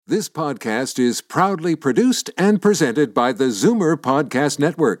This podcast is proudly produced and presented by the Zoomer Podcast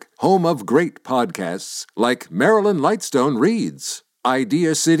Network, home of great podcasts like Marilyn Lightstone Reads,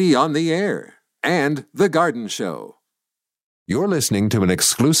 Idea City on the Air, and The Garden Show. You're listening to an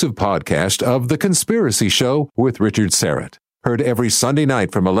exclusive podcast of The Conspiracy Show with Richard Serrett. Heard every Sunday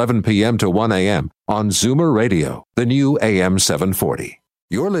night from 11 p.m. to 1 a.m. on Zoomer Radio, the new AM 740.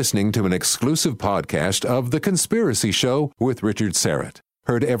 You're listening to an exclusive podcast of The Conspiracy Show with Richard Serrett.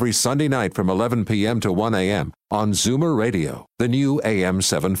 Heard every Sunday night from 11 p.m. to 1 a.m. on Zoomer Radio, the new AM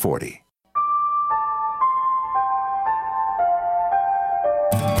 740.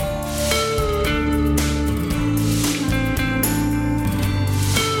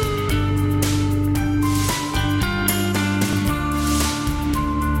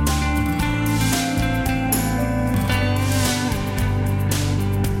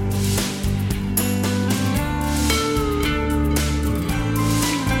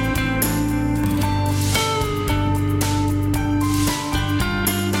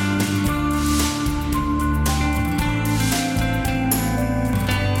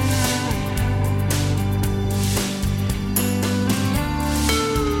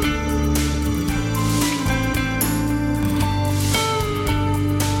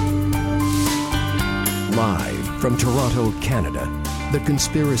 From Toronto, Canada, The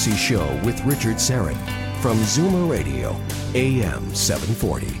Conspiracy Show with Richard Serrett from Zoomer Radio, AM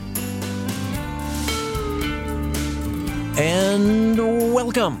 740. And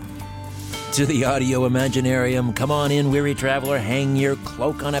welcome to the Audio Imaginarium. Come on in, weary traveler, hang your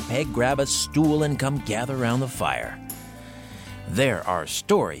cloak on a peg, grab a stool, and come gather around the fire. There are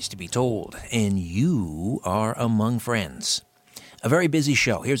stories to be told, and you are among friends. A very busy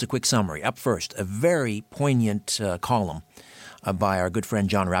show. Here's a quick summary. Up first, a very poignant column by our good friend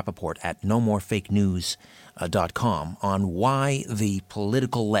John Rappaport at nomorefakenews.com on why the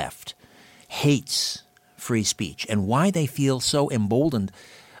political left hates free speech and why they feel so emboldened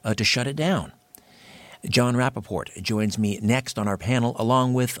to shut it down. John Rappaport joins me next on our panel,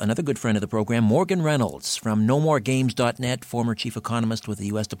 along with another good friend of the program, Morgan Reynolds from nomoregames.net, former chief economist with the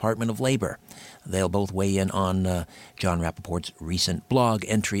U.S. Department of Labor. They'll both weigh in on John Rappaport's recent blog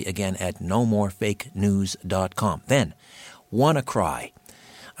entry, again at nomorefakenews.com. Then, WannaCry,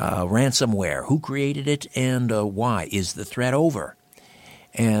 ransomware, who created it and why? Is the threat over?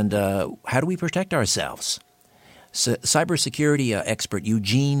 And how do we protect ourselves? Cybersecurity expert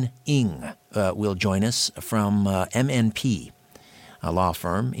Eugene Ng will join us from MNP, a law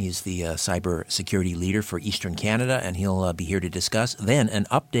firm. He's the cybersecurity leader for Eastern Canada, and he'll be here to discuss. Then an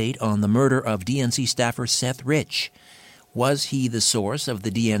update on the murder of DNC staffer Seth Rich. Was he the source of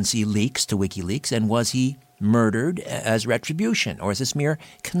the DNC leaks to WikiLeaks, and was he murdered as retribution, or is this mere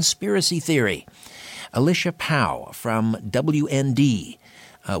conspiracy theory? Alicia Powell from WND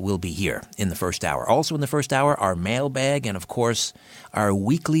will be here in the first hour. Also in the first hour, our mailbag and, of course, our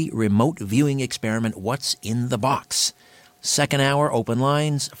weekly remote viewing experiment, What's in the Box? Second hour, open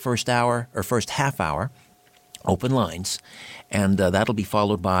lines. First half hour, open lines. And that'll be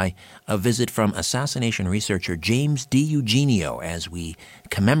followed by a visit from assassination researcher James DiEugenio as we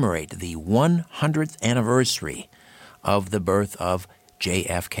commemorate the 100th anniversary of the birth of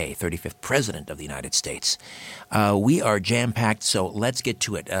JFK, 35th President of the United States. We are jam-packed, so let's get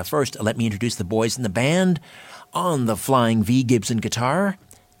to it. First, let me introduce the boys in the band. On the Flying V Gibson guitar,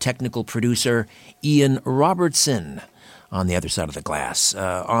 technical producer Ian Robertson on the other side of the glass.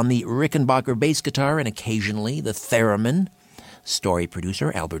 On the Rickenbacker bass guitar and occasionally the theremin, story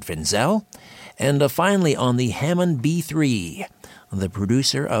producer Albert Vinzel. And finally on the Hammond B3, the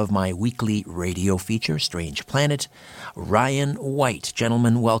producer of my weekly radio feature, Strange Planet, Ryan White.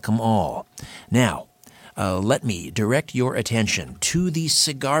 Gentlemen, welcome all. Now, let me direct your attention to the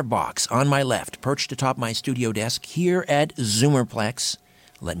cigar box on my left, perched atop my studio desk here at Zoomerplex.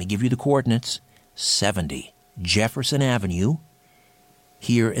 Let me give you the coordinates. 70 Jefferson Avenue,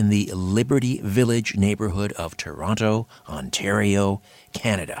 here in the Liberty Village neighborhood of Toronto, Ontario,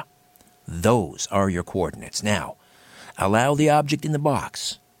 Canada. Those are your coordinates. Now, allow the object in the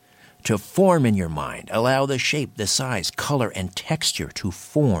box to form in your mind. Allow the shape, the size, color, and texture to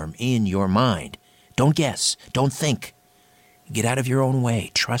form in your mind. Don't guess. Don't think. Get out of your own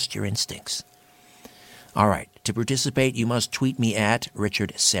way. Trust your instincts. All right. To participate, you must tweet me at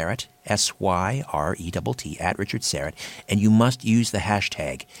Richard Serrett, SYRETT, at Richard Serrett, and you must use the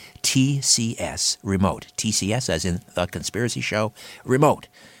hashtag TCS Remote. TCS as in The Conspiracy Show Remote.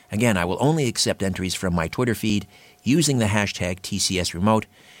 Again, I will only accept entries from my Twitter feed using the hashtag TCS Remote,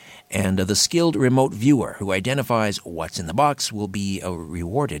 and the skilled remote viewer who identifies what's in the box will be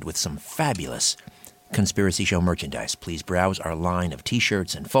rewarded with some fabulous Conspiracy Show merchandise. Please browse our line of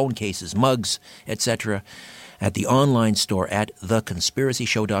T-shirts and phone cases, mugs, etc. at the online store at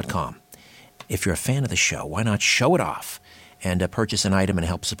theconspiracyshow.com. If you're a fan of the show, why not show it off and purchase an item and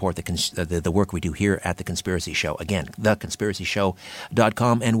help support the work we do here at The Conspiracy Show. Again,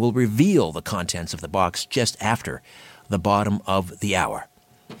 theconspiracyshow.com, and we'll reveal the contents of the box just after the bottom of the hour.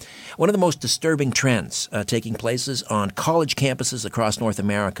 One of the most disturbing trends taking places on college campuses across North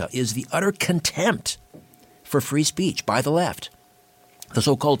America is the utter contempt for free speech by the left, the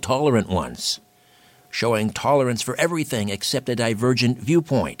so-called tolerant ones, showing tolerance for everything except a divergent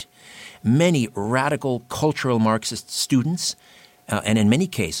viewpoint. Many radical cultural Marxist students, and in many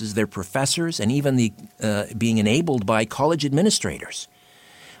cases their professors, and even being enabled by college administrators.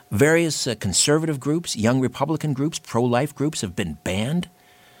 Various conservative groups, young Republican groups, pro-life groups have been banned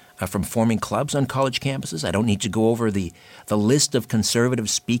from forming clubs on college campuses. I don't need to go over the list of conservative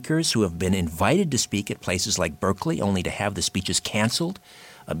speakers who have been invited to speak at places like Berkeley, only to have the speeches canceled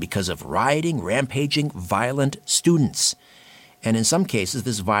because of rioting, rampaging, violent students. And in some cases,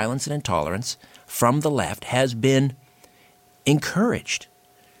 this violence and intolerance from the left has been encouraged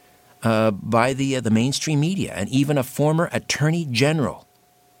by the mainstream media. And even a former attorney general,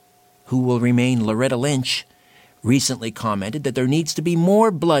 who will remain Loretta Lynch, recently commented that there needs to be more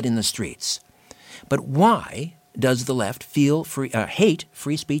blood in the streets. But why does the left hate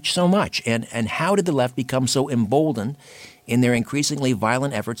free speech so much? And how did the left become so emboldened in their increasingly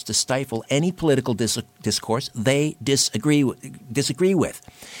violent efforts to stifle any political discourse they disagree with?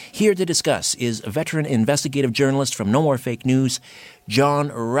 Here to discuss is a veteran investigative journalist from No More Fake News, John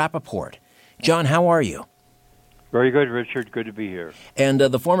Rappaport. John, how are you? Very good, Richard. Good to be here. And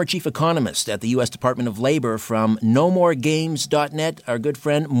the former chief economist at the U.S. Department of Labor from NoMoreGames.net, our good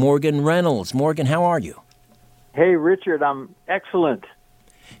friend Morgan Reynolds. Morgan, how are you? Hey, Richard, I'm excellent.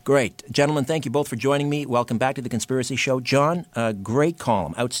 Great. Gentlemen, thank you both for joining me. Welcome back to The Conspiracy Show. John, great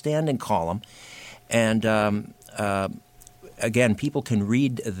column, outstanding column. And again, people can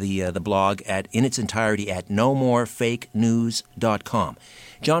read the blog in its entirety at nomorefakenews.com.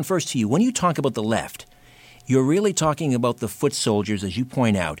 John, first to you. When you talk about the left, you're really talking about the foot soldiers, as you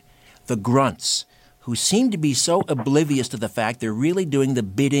point out, the grunts, who seem to be so oblivious to the fact they're really doing the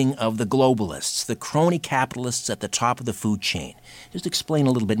bidding of the globalists, the crony capitalists at the top of the food chain. Just explain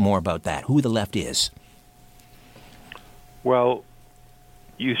a little bit more about that, who the left is. Well,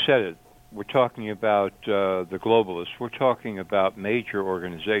 you said it. We're talking about the globalists. We're talking about major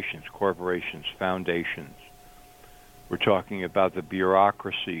organizations, corporations, foundations. We're talking about the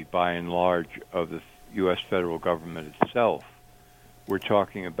bureaucracy, by and large, of the U.S. federal government itself. We're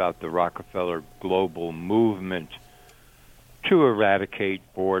talking about the Rockefeller global movement to eradicate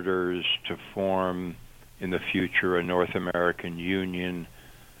borders, to form in the future a North American Union,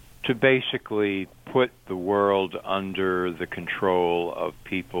 to basically put the world under the control of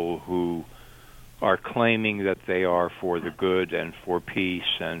people who are claiming that they are for the good and for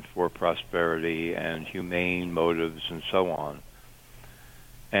peace and for prosperity and humane motives and so on.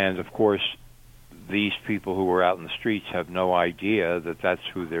 And, of course, these people who are out in the streets have no idea that that's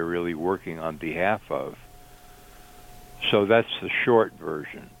who they're really working on behalf of. So that's the short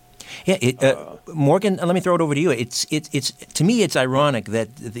version. Yeah, Morgan, let me throw it over to you. It's to me, it's ironic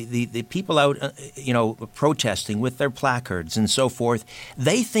that the people out, protesting with their placards and so forth,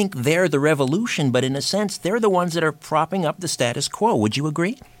 they think they're the revolution, but in a sense, they're the ones that are propping up the status quo. Would you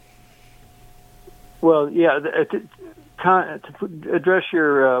agree? Well, yeah. To address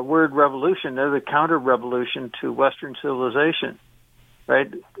your word revolution, they're the counter-revolution to Western civilization,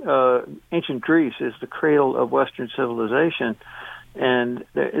 right? Ancient Greece is the cradle of Western civilization, and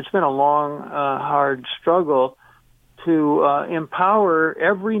it's been a long, hard struggle to empower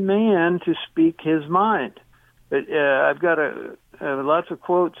every man to speak his mind. But I've got lots of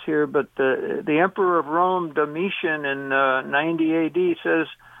quotes here, but the Emperor of Rome, Domitian, in 90 A.D. says,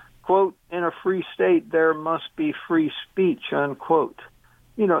 quote, "In a free state, there must be free speech," unquote.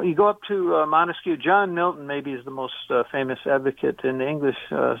 You go up to Montesquieu. John Milton maybe is the most famous advocate in the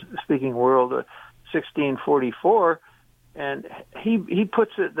English-speaking world, 1644, and he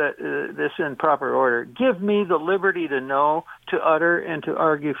puts this in proper order. "Give me the liberty to know, to utter, and to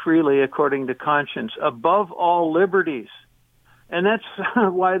argue freely according to conscience, above all liberties." And that's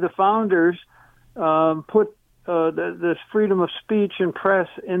why the founders put this freedom of speech and press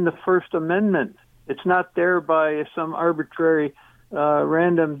in the First Amendment. It's not there by some arbitrary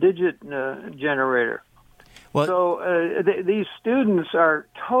random digit generator. Well, so these students are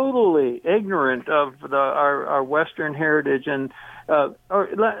totally ignorant of our Western heritage. And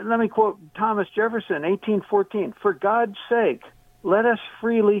let me quote Thomas Jefferson, 1814, "For God's sake, let us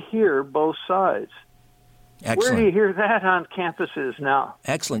freely hear both sides." Excellent. Where do you hear that on campuses now?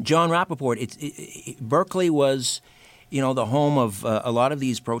 Excellent. John Rappaport, Berkeley was, the home of a lot of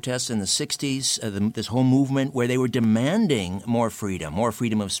these protests in the 60s, this whole movement where they were demanding more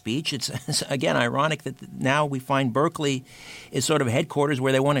freedom of speech. It's again, ironic that now we find Berkeley is sort of headquarters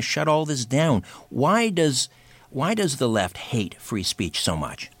where they want to shut all this down. Why does the left hate free speech so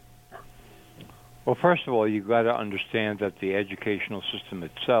much? Well, first of all, you've got to understand that the educational system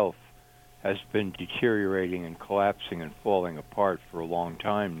itself has been deteriorating and collapsing and falling apart for a long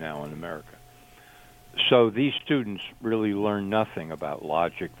time now in America. So these students really learn nothing about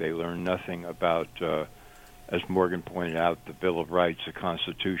logic. They learn nothing about, as Morgan pointed out, the Bill of Rights, the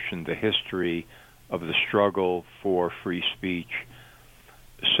Constitution, the history of the struggle for free speech.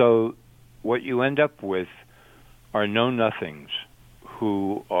 So what you end up with are know-nothings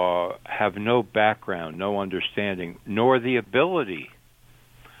who have no background, no understanding, nor the ability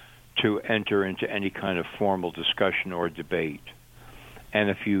to enter into any kind of formal discussion or debate. And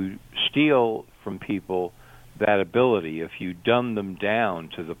if you steal from people that ability, if you dumb them down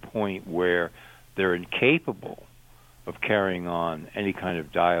to the point where they're incapable of carrying on any kind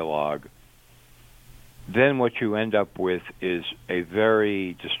of dialogue, then what you end up with is a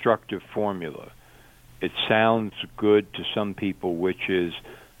very destructive formula. It sounds good to some people, which is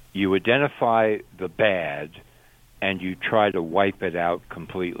you identify the bad and you try to wipe it out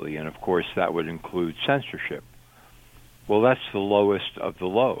completely. And, of course, that would include censorship. Well, that's the lowest of the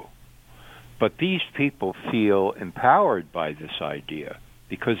low. But these people feel empowered by this idea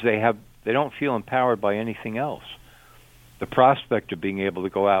because they don't feel empowered by anything else. The prospect of being able to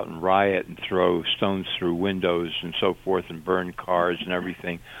go out and riot and throw stones through windows and so forth and burn cars and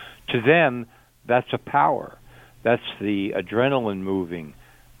everything, to them, that's a power. That's the adrenaline moving.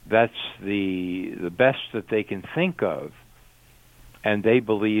 That's the best that they can think of. And they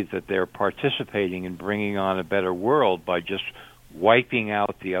believe that they're participating in bringing on a better world by just wiping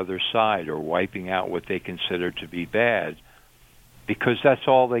out the other side or wiping out what they consider to be bad, because that's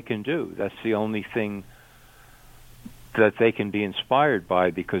all they can do. That's the only thing that they can be inspired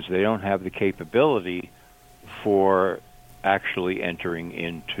by, because they don't have the capability for actually entering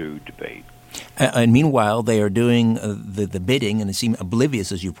into debate. And meanwhile, they are doing the bidding, and they seem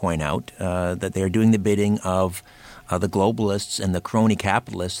oblivious, as you point out, that they are doing the bidding of the globalists and the crony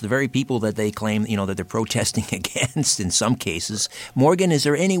capitalists, the very people that they claim, that they're protesting against in some cases. Morgan, is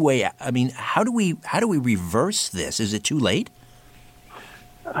there any way? I mean, how do we reverse this? Is it too late?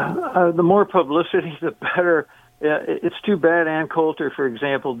 The more publicity, the better. It's too bad Ann Coulter, for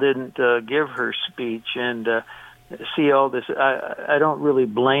example, didn't give her speech and see all this. I don't really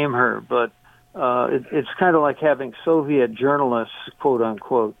blame her, but it's kind of like having Soviet journalists, quote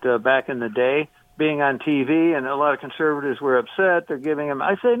unquote, back in the day, being on TV, and a lot of conservatives were upset. They're giving them.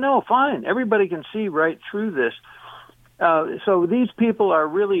 I say, no, fine. Everybody can see right through this. So these people are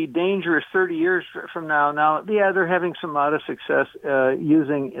really dangerous 30 years from now. Now, yeah, they're having some modest success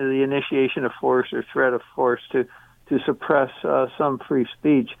using the initiation of force or threat of force to suppress some free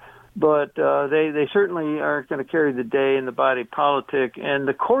speech. But they certainly aren't going to carry the day in the body politic. And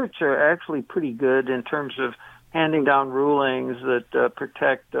the courts are actually pretty good in terms of handing down rulings that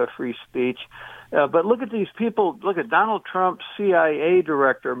protect free speech. But look at these people. Look at Donald Trump's CIA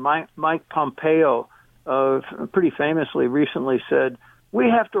director, Mike Pompeo, pretty famously recently said, we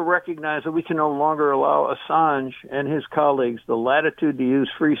have to recognize that we can no longer allow Assange and his colleagues the latitude to use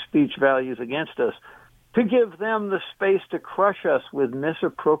free speech values against us. To give them the space to crush us with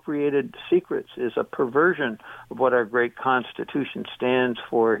misappropriated secrets is a perversion of what our great Constitution stands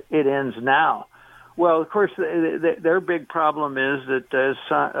for. It ends now. Well, of course, their big problem is that, as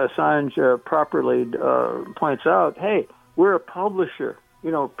Assange properly points out, hey, we're a publisher.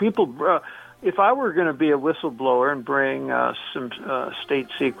 People. If I were going to be a whistleblower and bring some state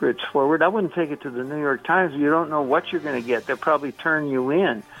secrets forward, I wouldn't take it to the New York Times. You don't know what you're going to get. They'll probably turn you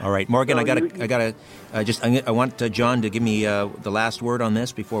in. All right, Morgan, I want John to give me the last word on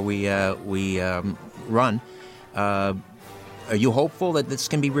this before we run. Are you hopeful that this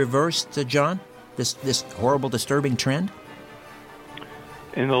can be reversed, John? This horrible, disturbing trend?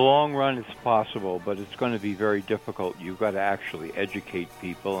 In the long run, it's possible, but it's going to be very difficult. You've got to actually educate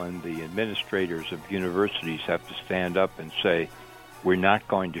people, and the administrators of universities have to stand up and say, we're not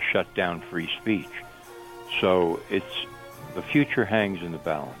going to shut down free speech. So the future hangs in the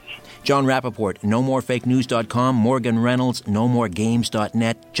balance. John Rappaport, NoMoreFakeNews.com, Morgan Reynolds,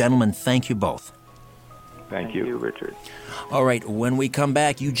 NoMoreGames.net. Gentlemen, thank you both. Thank you, Richard. All right, when we come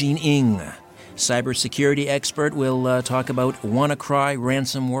back, Eugene Ng, cybersecurity expert, will talk about WannaCry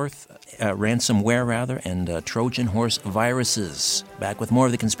ransomware, and Trojan horse viruses. Back with more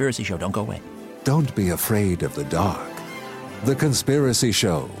of The Conspiracy Show. Don't go away. Don't be afraid of the dark. The Conspiracy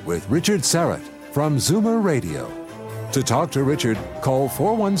Show with Richard Serrett from Zoomer Radio. To talk to Richard, call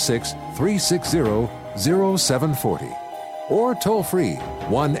 416-360-0740 or toll free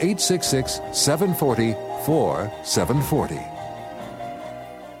 1-866-740-4740.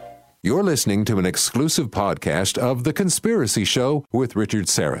 You're listening to an exclusive podcast of The Conspiracy Show with Richard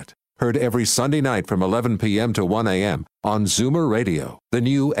Serrett. Heard every Sunday night from 11 p.m. to 1 a.m. on Zoomer Radio, the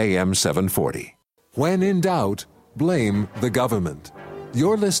new AM 740. When in doubt, blame the government.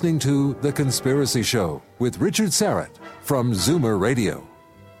 You're listening to The Conspiracy Show with Richard Serrett from Zoomer Radio.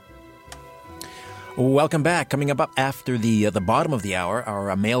 Welcome back. Coming up after the bottom of the hour,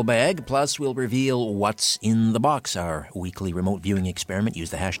 our mailbag, plus we'll reveal what's in the box, our weekly remote viewing experiment.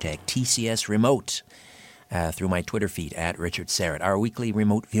 Use the hashtag TCSRemote through my Twitter feed at Richard Serrett, our weekly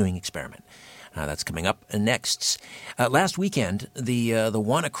remote viewing experiment. That's coming up next. Last weekend, the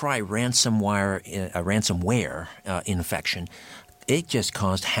WannaCry ransomware infection, it just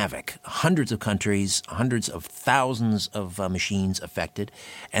caused havoc. Hundreds of countries, hundreds of thousands of machines affected.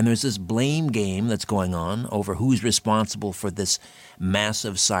 And there's this blame game that's going on over who's responsible for this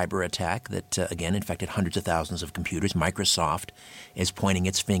massive cyber attack that, again, infected hundreds of thousands of computers. Microsoft is pointing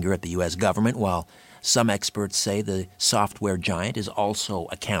its finger at the U.S. government, while some experts say the software giant is also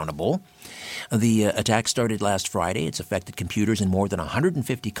accountable. The attack started last Friday. It's affected computers in more than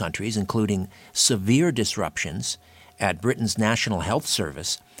 150 countries, including severe disruptions at Britain's National Health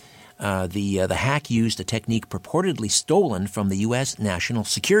Service. The hack used a technique purportedly stolen from the U.S. National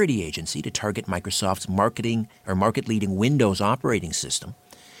Security Agency to target Microsoft's market-leading Windows operating system.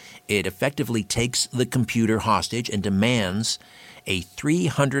 It effectively takes the computer hostage and demands a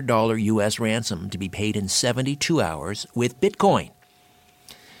 $300 U.S. ransom to be paid in 72 hours with Bitcoin.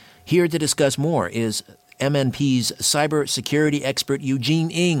 Here to discuss more is MNP's cybersecurity expert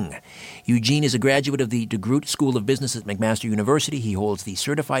Eugene Ng. Eugene is a graduate of the DeGroote School of Business at McMaster University. He holds the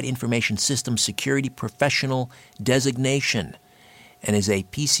Certified Information Systems Security Professional designation and is a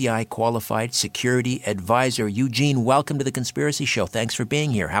PCI-qualified security advisor. Eugene, welcome to The Conspiracy Show. Thanks for being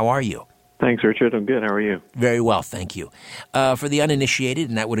here. How are you? Thanks, Richard. I'm good. How are you? Very well, thank you. For the uninitiated,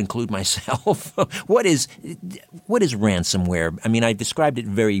 and that would include myself, what is ransomware? I mean, I described it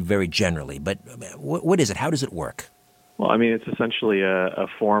very, very generally, but what is it? How does it work? Well, I mean, it's essentially a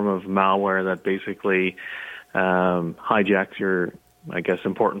form of malware that basically hijacks your, I guess,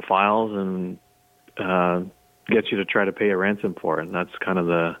 important files and gets you to try to pay a ransom for it. And that's kind of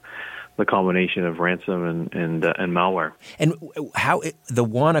the combination of ransom and malware. And how the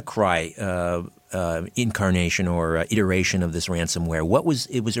WannaCry incarnation or iteration of this ransomware, was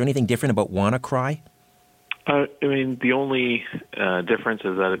there anything different about WannaCry? I mean, the only difference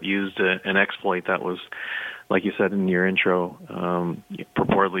is that it used an exploit that was, like you said in your intro,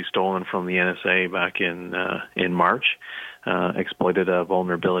 purportedly stolen from the NSA back in March. Exploited a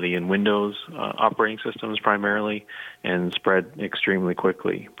vulnerability in Windows operating systems primarily, and spread extremely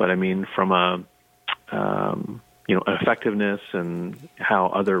quickly. But I mean, from effectiveness and how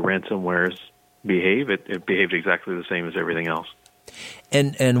other ransomwares behave, it behaved exactly the same as everything else.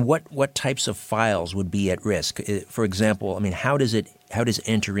 And what types of files would be at risk? For example, I mean, how does it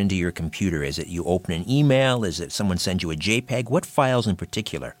enter into your computer? Is it you open an email? Is it someone sends you a JPEG? What files in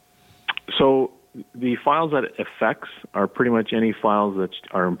particular? So the files that it affects are pretty much any files that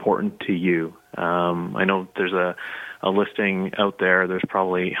are important to you. I know there's a listing out there. There's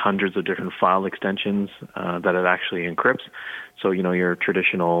probably hundreds of different file extensions that it actually encrypts. So, your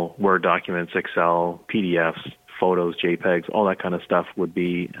traditional Word documents, Excel, PDFs, photos, JPEGs, all that kind of stuff would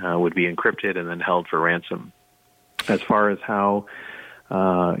be encrypted and then held for ransom. As far as how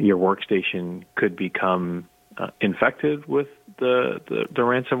your workstation could become infected with the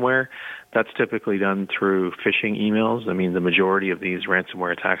ransomware, that's typically done through phishing emails. I mean, the majority of these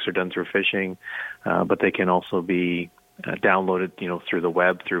ransomware attacks are done through phishing, but they can also be downloaded, through the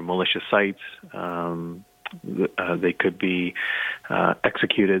web, through malicious sites. They could be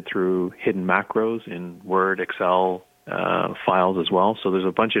executed through hidden macros in Word, Excel files as well. So there's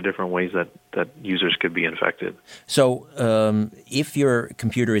a bunch of different ways that users could be infected. So if your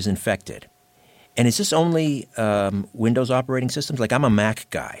computer is infected, and is this only Windows operating systems? Like, I'm a Mac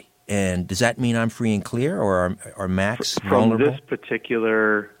guy. And does that mean I'm free and clear, or are Macs vulnerable? From this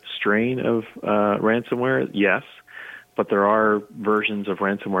particular strain of ransomware, yes. But there are versions of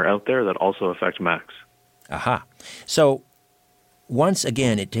ransomware out there that also affect Macs. Aha. So once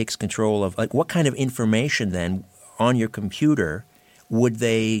again, it takes control of, like, what kind of information then on your computer would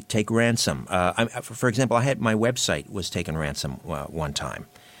they take ransom? For example, my website was taken ransom one time.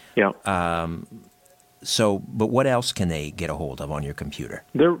 Yeah. But what else can they get a hold of on your computer?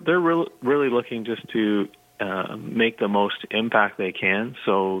 They're really looking just to make the most impact they can.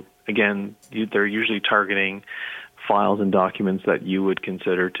 So again, they're usually targeting files and documents that you would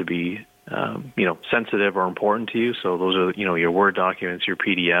consider to be sensitive or important to you. So those are your Word documents, your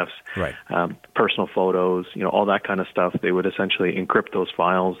PDFs, right. Personal photos, all that kind of stuff. They would essentially encrypt those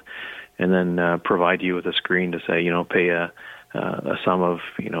files and then provide you with a screen to say, pay a sum of,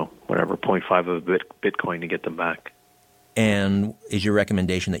 whatever, 0.5 of a Bitcoin to get them back. And is your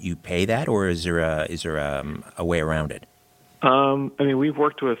recommendation that you pay that, or is there a way around it? We've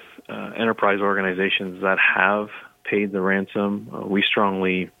worked with enterprise organizations that have paid the ransom. We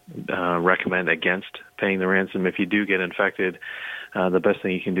strongly recommend against paying the ransom. If you do get infected, the best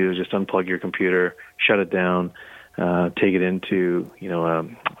thing you can do is just unplug your computer, shut it down, take it into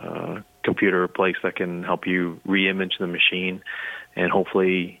a computer place that can help you re-image the machine, and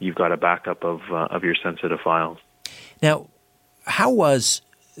hopefully you've got a backup of your sensitive files. Now, how was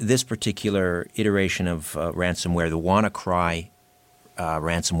this particular iteration of ransomware, the WannaCry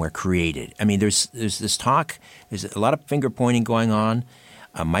ransomware, created? I mean, there's this talk, there's a lot of finger pointing going on.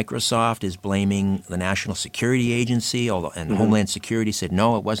 Microsoft is blaming the National Security Agency, and Homeland Security said,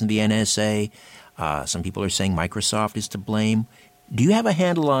 no, it wasn't the NSA. Some people are saying Microsoft is to blame. Do you have a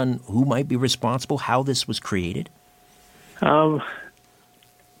handle on who might be responsible, how this was created? The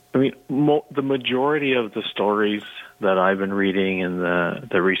majority of the stories that I've been reading and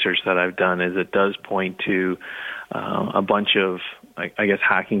the research that I've done is it does point to a bunch of, I guess,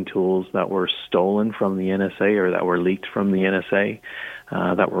 hacking tools that were stolen from the NSA or that were leaked from the NSA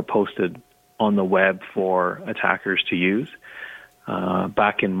that were posted on the web for attackers to use.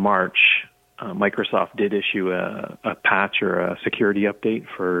 Back in March, Microsoft did issue a patch or a security update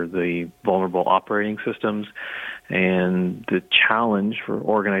for the vulnerable operating systems. And the challenge for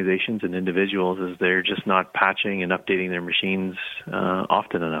organizations and individuals is they're just not patching and updating their machines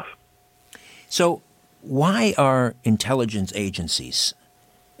often enough. So why are intelligence agencies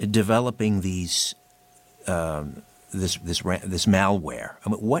developing these this malware? I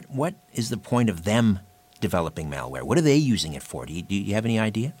mean, what is the point of them developing malware? What are they using it for? Do you have any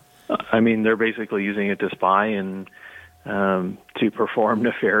idea? They're basically using it to spy and to perform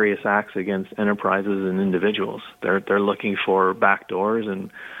nefarious acts against enterprises and individuals. They're looking for backdoors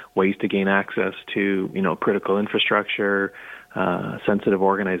and ways to gain access to critical infrastructure, sensitive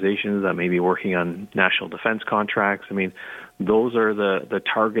organizations that may be working on national defense contracts. Those are the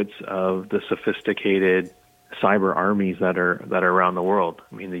targets of the sophisticated cyber armies that are around the world.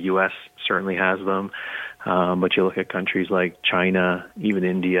 The U.S. certainly has them, but you look at countries like China, even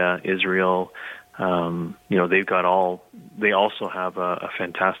India, Israel. They also have a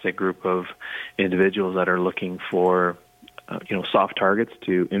fantastic group of individuals that are looking for, soft targets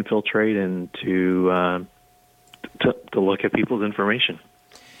to infiltrate and to look at people's information.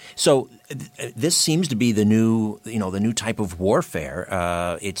 So this seems to be the new type of warfare.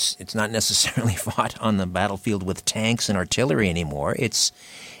 It's not necessarily fought on the battlefield with tanks and artillery anymore. It's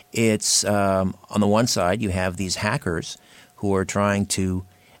on the one side you have these hackers who are trying to.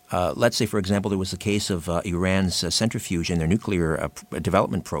 Let's say, for example, there was the case of Iran's centrifuge in their nuclear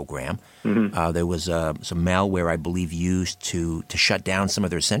development program. There was some malware, I believe, used to shut down some of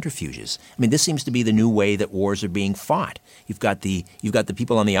their centrifuges. This seems to be the new way that wars are being fought. You've got the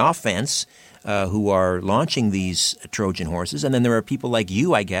people on the offense who are launching these Trojan horses, and then there are people like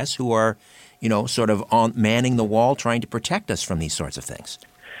you, I guess, who are, sort of manning the wall, trying to protect us from these sorts of things.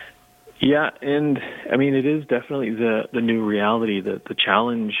 Yeah, and it is definitely the new reality. The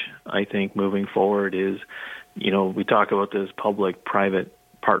challenge, I think, moving forward is, we talk about this public-private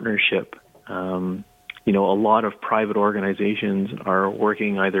partnership. A lot of private organizations are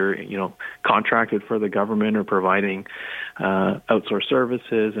working either, contracted for the government or providing outsourced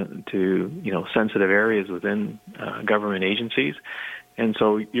services to, sensitive areas within government agencies. And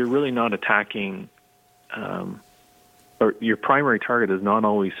so you're really not attacking, or your primary target is not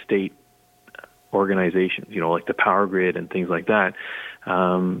always state organizations, like the power grid and things like that.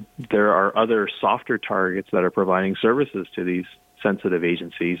 There are other softer targets that are providing services to these sensitive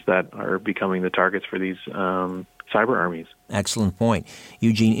agencies that are becoming the targets for these cyber armies. Excellent point.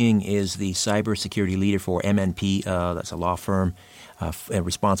 Eugene Ng is the cybersecurity leader for MNP. That's a law firm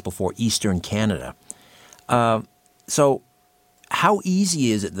responsible for Eastern Canada. So how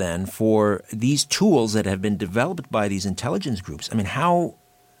easy is it then for these tools that have been developed by these intelligence groups?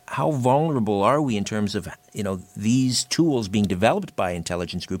 How vulnerable are we in terms of, these tools being developed by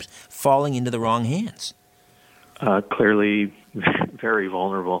intelligence groups falling into the wrong hands? Clearly very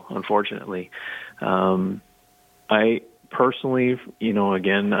vulnerable, unfortunately. Personally,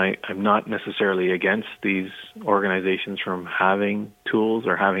 again, I'm not necessarily against these organizations from having tools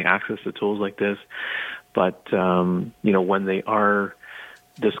or having access to tools like this, but when they are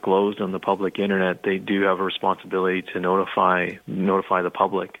disclosed on the public internet, they do have a responsibility to notify the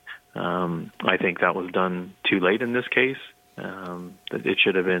public. I think that was done too late in this case. It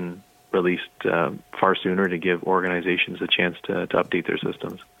should have been released far sooner to give organizations a chance to update their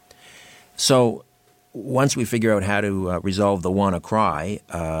systems. So once we figure out how to resolve the WannaCry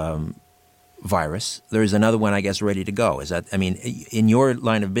virus, there's another one, I guess, ready to go. Is that, in your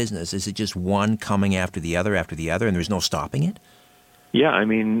line of business, is it just one coming after the other, and there's no stopping it? Yeah,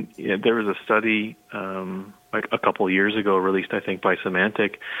 there was a study like a couple of years ago released, I think, by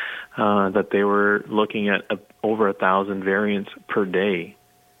Symantec, that they were looking at over 1,000 variants per day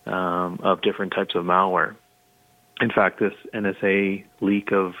of different types of malware. In fact, this NSA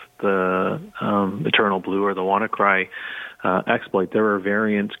leak of the Eternal Blue or the WannaCry exploit, there were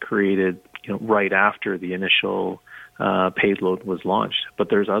variants created right after the initial payload was launched. But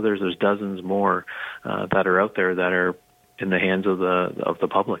there's dozens more that are out there that are in the hands of the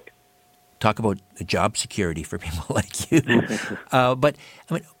public. Talk about job security for people like you. But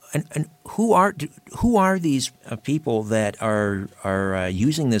and who are these people that are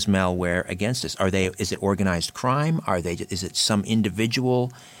using this malware against us? Is it organized crime? Is it some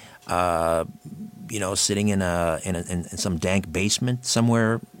individual, sitting in some dank basement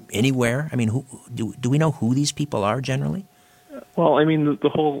somewhere, anywhere? Who do we know who these people are generally? Well, the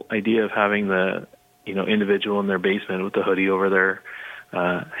whole idea of having the individual in their basement with the hoodie over their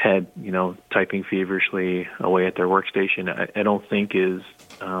head, typing feverishly away at their workstation, I don't think is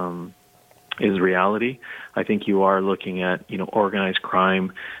reality. I think you are looking at, organized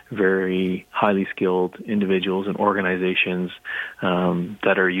crime, very highly skilled individuals and organizations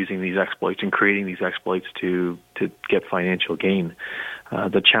that are using these exploits and creating these exploits to get financial gain.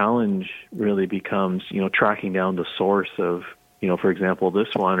 The challenge really becomes, tracking down the source of, for example,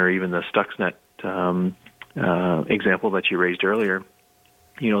 this one or even the Stuxnet example that you raised earlier.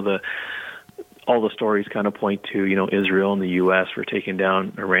 All the stories kind of point to, Israel and the U.S. for taking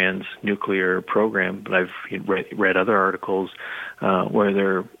down Iran's nuclear program. But I've read other articles where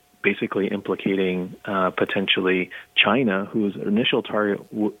they're basically implicating potentially China, whose initial target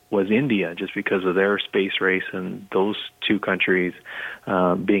was India, just because of their space race and those two countries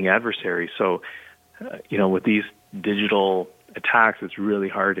being adversaries. So, with these digital attacks, it's really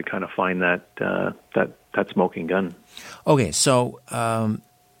hard to kind of find that smoking gun. Okay, so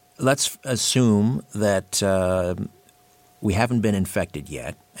let's assume that we haven't been infected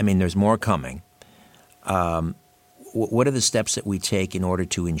yet. There's more coming. What are the steps that we take in order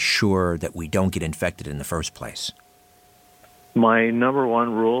to ensure that we don't get infected in the first place? My number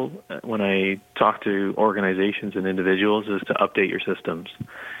one rule when I talk to organizations and individuals is to update your systems.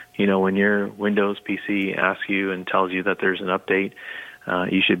 When your Windows PC asks you and tells you that there's an update,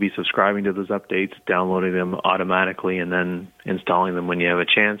 you should be subscribing to those updates, downloading them automatically, and then installing them when you have a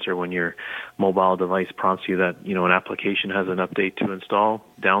chance, or when your mobile device prompts you that an application has an update to install,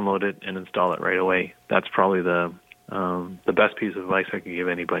 download it and install it right away. That's probably the best piece of advice I can give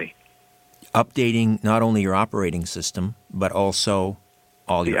anybody. Updating not only your operating system, but also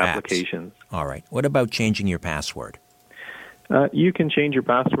all your applications. Apps. All right. What about changing your password? You can change your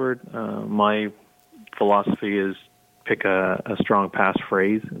password. My philosophy is pick a strong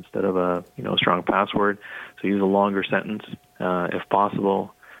passphrase instead of a strong password. So use a longer sentence if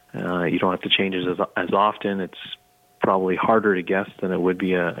possible. You don't have to change it as often. It's probably harder to guess than it would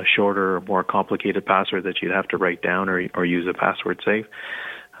be a shorter, more complicated password that you'd have to write down or use a password safe.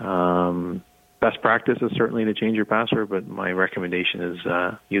 Best practice is certainly to change your password, but my recommendation is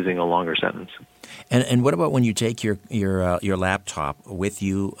using a longer sentence. And what about when you take your laptop with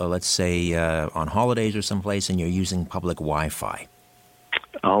you, let's say on holidays or someplace, and you're using public Wi-Fi?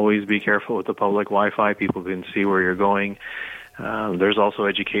 Always be careful with the public Wi-Fi. People can see where you're going. There's also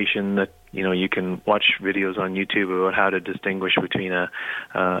education that you can watch videos on YouTube about how to distinguish between a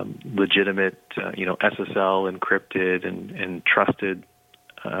legitimate SSL encrypted and trusted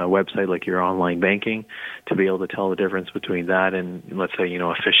website like your online banking, to be able to tell the difference between that and, let's say,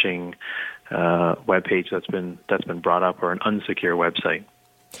 a phishing web page that's been brought up, or an unsecure website.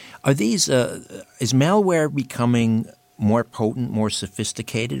 Are these is malware becoming more potent, more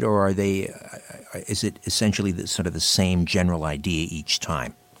sophisticated, or are they? Is it essentially sort of the same general idea each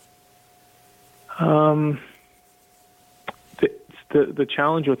time? The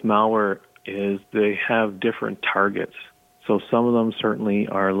challenge with malware is they have different targets. So some of them certainly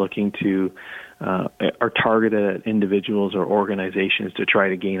are looking to are targeted at individuals or organizations to try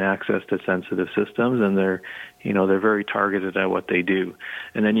to gain access to sensitive systems, and they're very targeted at what they do.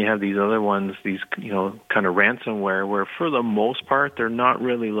 And then you have these other ones, these kind of ransomware, where for the most part they're not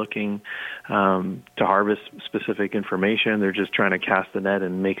really looking to harvest specific information. They're just trying to cast the net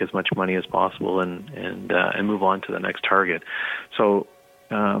and make as much money as possible and move on to the next target. So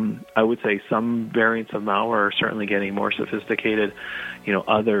I would say some variants of malware are certainly getting more sophisticated.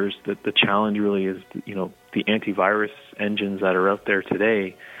 Others, the challenge really is, the antivirus engines that are out there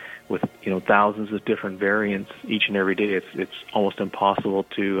today with, thousands of different variants each and every day. It's almost impossible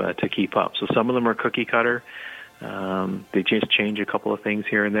to keep up. So some of them are cookie cutter. They just change a couple of things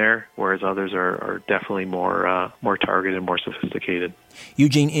here and there, whereas others are definitely more targeted, more sophisticated.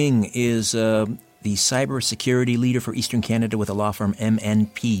 Eugene Ng is the cybersecurity leader for Eastern Canada with the law firm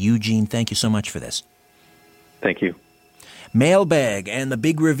MNP. Eugene, thank you so much for this. Thank you. Mailbag and the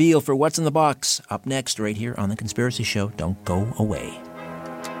big reveal for What's in the Box up next right here on The Conspiracy Show. Don't go away.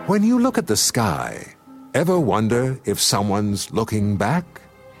 When you look at the sky, ever wonder if someone's looking back?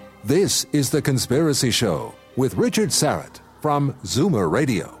 This is The Conspiracy Show with Richard Sarrett from Zoomer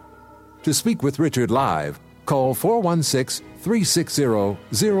Radio. To speak with Richard live, call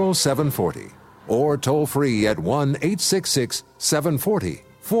 416-360-0740 or toll free at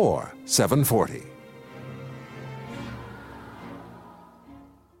 1-866-740-4740.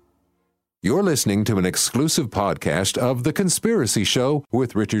 You're listening to an exclusive podcast of The Conspiracy Show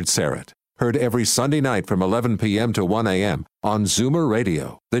with Richard Sarrett. Heard every Sunday night from 11 p.m. to 1 a.m. on Zoomer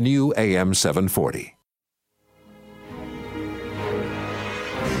Radio, the new AM 740.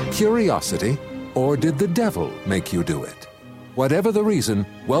 Curiosity, or did the devil make you do it? Whatever the reason,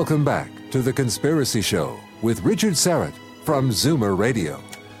 welcome back to The Conspiracy Show with Richard Sarrett from Zoomer Radio.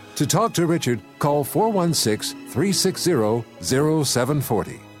 To talk to Richard, call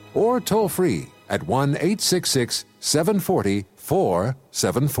 416-360-0740 or toll free at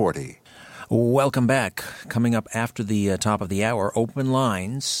 1-866-740-4740. Welcome back. Coming up after the top of the hour, open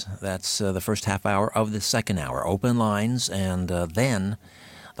lines. That's the first half hour of the second hour. Open lines, and then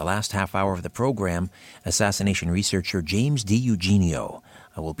the last half hour of the program, assassination researcher James DiEugenio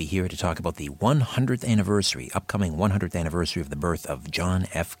will be here to talk about the 100th anniversary, upcoming 100th anniversary of the birth of John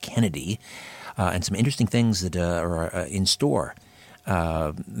F. Kennedy, and some interesting things that are in store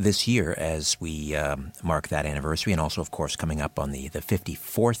this year as we mark that anniversary, and also, of course, coming up on the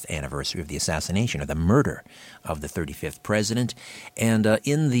 54th anniversary of the assassination or the murder of the 35th president. And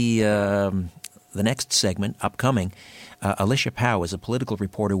in the next segment, upcoming, Alicia Pow is a political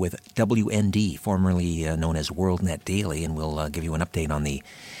reporter with WND, formerly known as WorldNet Daily, and we'll give you an update on the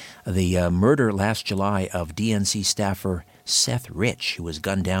murder last July of DNC staffer Seth Rich, who was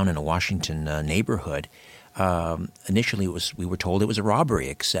gunned down in a Washington neighborhood. Initially, we were told it was a robbery,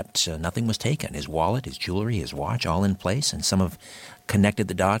 except nothing was taken. His wallet, his jewelry, his watch, all in place, and some have connected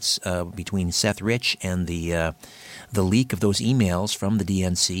the dots between Seth Rich and the leak of those emails from the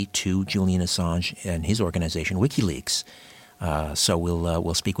DNC to Julian Assange and his organization, WikiLeaks. So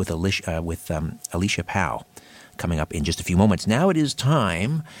we'll speak with Alicia Pow coming up in just a few moments. Now it is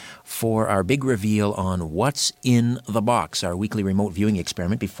time for our big reveal on What's in the Box, our weekly remote viewing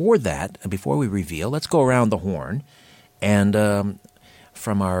experiment. Before we reveal, let's go around the horn. And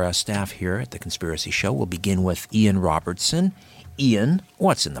from our staff here at The Conspiracy Show, we'll begin with Ian Robertson. Ian,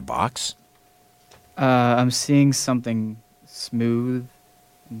 what's in the box? I'm seeing something smooth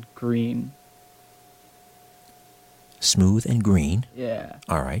and green. Smooth and green? Yeah.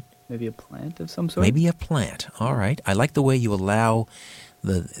 All right. Maybe a plant of some sort? Maybe a plant. All right. I like the way you allow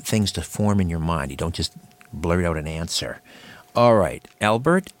the things to form in your mind. You don't just blurt out an answer. All right.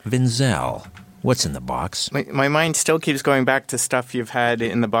 Albert Vinzel, what's in the box? My mind still keeps going back to stuff you've had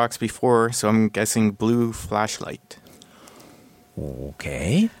in the box before, so I'm guessing blue flashlight.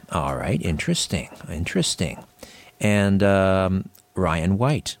 Okay. All right. Interesting. And Ryan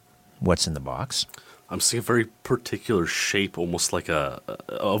White, what's in the box? I'm seeing a very particular shape, almost like a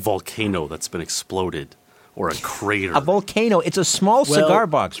volcano that's been exploded, or a crater. A volcano. It's a small cigar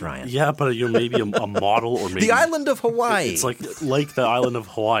box, Ryan. Yeah, but maybe a model, or maybe the island of Hawaii. It's like the island of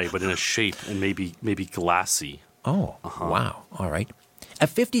Hawaii, but in a shape and maybe glassy. Oh, Wow. All right. A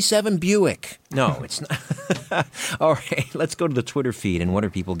 57 Buick. No, it's not. All right, let's go to the Twitter feed, and what are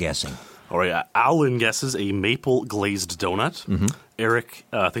people guessing? All right, Alan guesses a maple glazed donut. Mm-hmm. Eric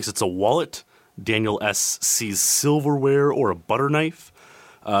thinks it's a wallet. Daniel S. sees silverware or a butter knife.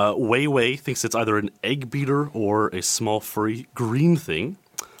 Wei Wei thinks it's either an egg beater or a small furry green thing.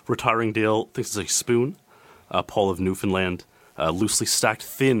 Retiring Dale thinks it's a spoon. Paul of Newfoundland, loosely stacked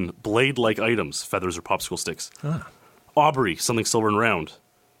thin blade-like items, feathers or popsicle sticks. Aubrey, something silver and round.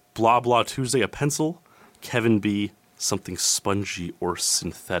 Blah Blah Tuesday, a pencil. Kevin B, something spongy or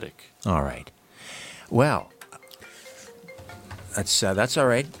synthetic. All right. Well, that's all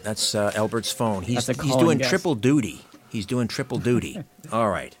right. That's Albert's phone. He's doing triple duty. He's doing triple duty. All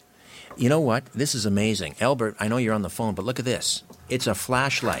right. You know what? This is amazing. Albert, I know you're on the phone, but look at this. It's a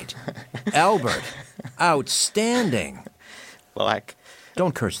flashlight. Albert, outstanding. Black.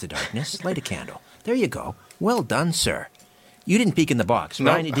 Don't curse the darkness. Light a candle. There you go. Well done, sir. You didn't peek in the box,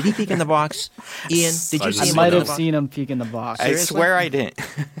 no. right? Did he peek in the box? Ian, did you see him? I might have seen him peek in the box. Seriously? I swear I didn't.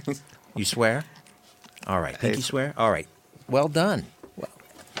 You swear? All right. Pinky swear? All right. Well done. Well,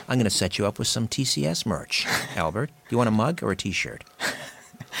 I'm going to set you up with some TCS merch. Albert, do you want a mug or a T-shirt?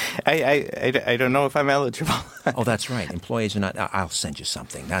 I don't know if I'm eligible. Oh, that's right. Employees are not. I'll send you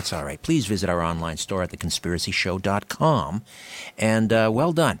something. That's all right. Please visit our online store at theconspiracyshow.com. And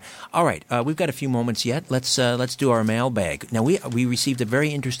well done. All right. We've got a few moments yet. Let's do our mailbag. Now, we received a very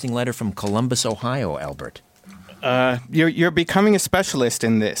interesting letter from Columbus, Ohio, Albert. You're becoming a specialist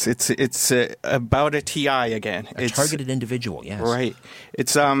in this. It's about a TI again. It's targeted individual, yes. Right.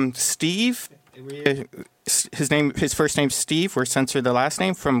 It's Steve. His first name's Steve. We're censored the last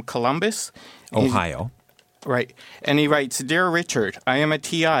name, from Columbus, Ohio. Right. And he writes, "Dear Richard, I am a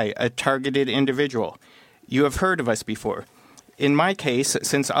TI, a targeted individual. You have heard of us before. In my case,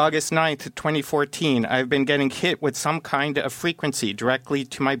 since August 9th, 2014, I've been getting hit with some kind of frequency directly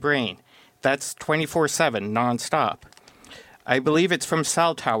to my brain. That's 24/7, nonstop. I believe it's from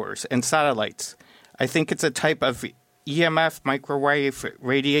cell towers and satellites. I think it's a type of EMF microwave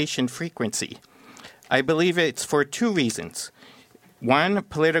radiation frequency. I believe it's for two reasons. One,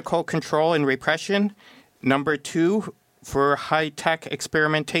 political control and repression. Number two, for high-tech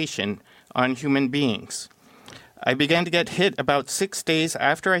experimentation on human beings. I began to get hit about 6 days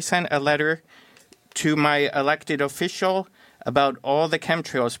after I sent a letter to my elected official about all the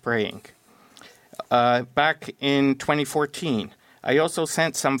chemtrail spraying back in 2014. I also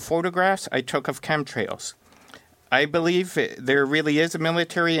sent some photographs I took of chemtrails. I believe there really is a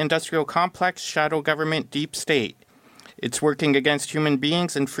military-industrial complex, shadow government, deep state. It's working against human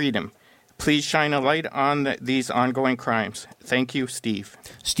beings and freedom. Please shine a light on these ongoing crimes. Thank you, Steve."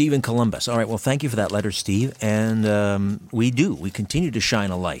 Steve in Columbus. All right, well, thank you for that letter, Steve. And we continue to shine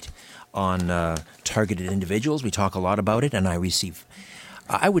a light on targeted individuals. We talk a lot about it, and I receive,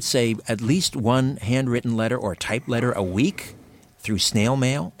 I would say, at least one handwritten letter or typed letter a week through snail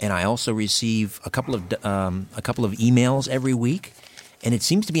mail, and I also receive a couple of emails every week, and it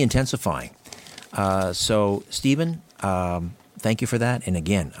seems to be intensifying. So, Stephen, thank you for that, and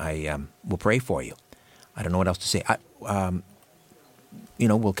again, I will pray for you. I don't know what else to say.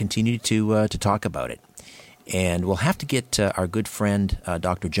 We'll continue to talk about it, and we'll have to get our good friend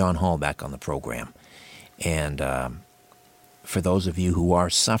Dr. John Hall back on the program. And for those of you who are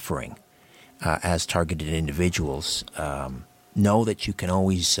suffering as targeted individuals, know that you can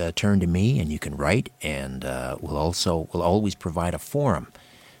always turn to me, and you can write, and we'll always provide a forum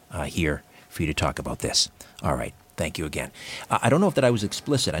here for you to talk about this. All right. Thank you again. I don't know if that I was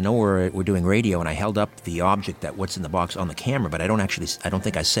explicit. I know we're doing radio, and I held up the object what's in the box on the camera, but I don't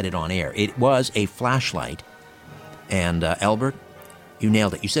think I said it on air. It was a flashlight, and Albert, you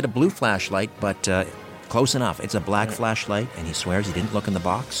nailed it. You said a blue flashlight, but close enough. It's a black flashlight, and he swears he didn't look in the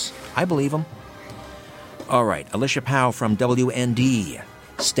box. I believe him. All right, Alicia Powell from WND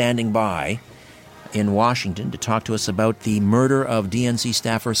standing by in Washington to talk to us about the murder of DNC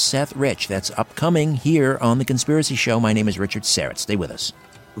staffer Seth Rich. That's upcoming here on The Conspiracy Show. My name is Richard Serrett. Stay with us.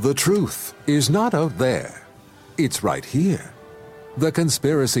 The truth is not out there. It's right here. The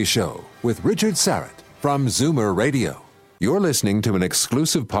Conspiracy Show with Richard Serrett from Zoomer Radio. You're listening to an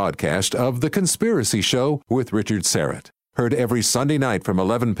exclusive podcast of The Conspiracy Show with Richard Serrett. Heard every Sunday night from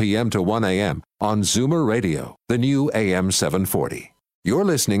 11 p.m. to 1 a.m. on Zoomer Radio, the new AM 740. You're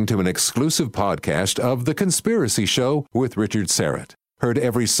listening to an exclusive podcast of The Conspiracy Show with Richard Serrett. Heard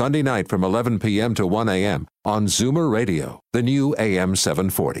every Sunday night from 11 p.m. to 1 a.m. on Zoomer Radio, the new AM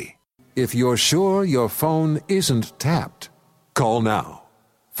 740. If you're sure your phone isn't tapped, call now.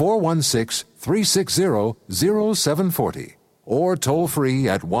 416-360-0740 or toll free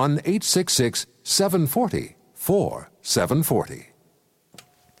at 1-866-740-4740.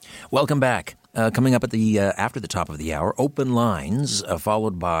 Welcome back. Coming up at after the top of the hour, open lines,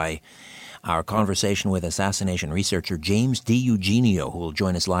 followed by our conversation with assassination researcher James DiEugenio, who will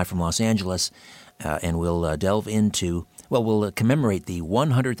join us live from Los Angeles, and we'll delve into, we'll commemorate the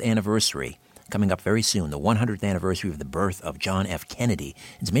 100th anniversary, coming up very soon, the 100th anniversary of the birth of John F. Kennedy.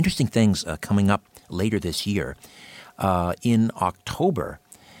 And some interesting things coming up later this year. In October,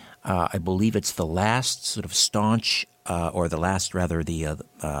 I believe it's the last sort of staunch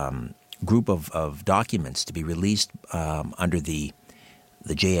group of documents to be released under the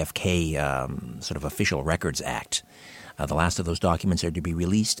JFK sort of Official Records Act. The last of those documents are to be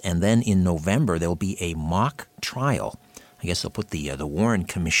released, and then in November there will be a mock trial. I guess they'll put the Warren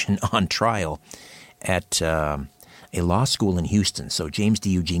Commission on trial at a law school in Houston. So James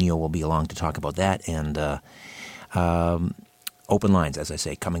DiEugenio will be along to talk about that, and open lines, as I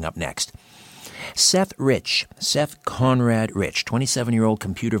say, coming up next. Seth Conrad Rich, 27-year-old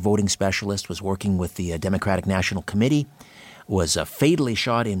computer voting specialist, was working with the Democratic National Committee, was fatally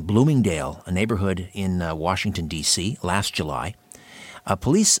shot in Bloomingdale, a neighborhood in Washington, D.C., last July.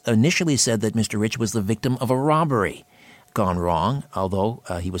 Police initially said that Mr. Rich was the victim of a robbery gone wrong. Although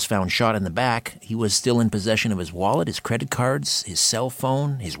he was found shot in the back, he was still in possession of his wallet, his credit cards, his cell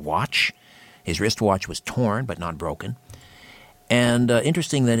phone, his watch. His wristwatch was torn but not broken. And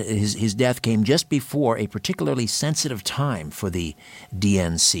interesting that his death came just before a particularly sensitive time for the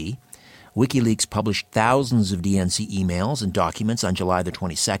DNC. WikiLeaks published thousands of DNC emails and documents on July the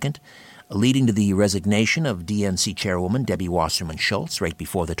 22nd, leading to the resignation of DNC chairwoman Debbie Wasserman Schultz right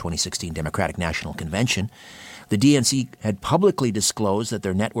before the 2016 Democratic National Convention. The DNC had publicly disclosed that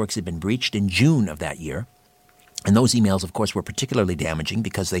their networks had been breached in June of that year. And those emails, of course, were particularly damaging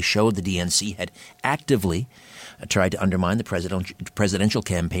because they showed the DNC had actively tried to undermine the presidential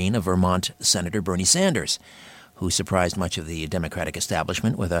campaign of Vermont Senator Bernie Sanders, who surprised much of the Democratic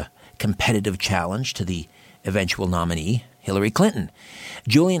establishment with a competitive challenge to the eventual nominee, Hillary Clinton.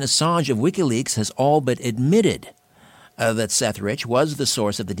 Julian Assange of WikiLeaks has all but admitted that Seth Rich was the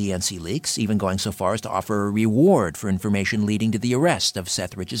source of the DNC leaks, even going so far as to offer a reward for information leading to the arrest of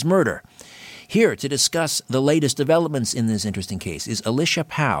Seth Rich's murder. Here to discuss the latest developments in this interesting case is Alicia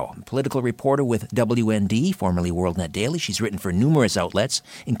Pow, political reporter with WND, formerly WorldNet Daily. She's written for numerous outlets,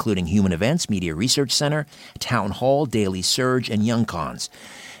 including Human Events, Media Research Center, Town Hall, Daily Surge, and Young Cons.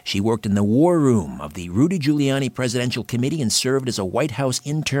 She worked in the war room of the Rudy Giuliani Presidential Committee and served as a White House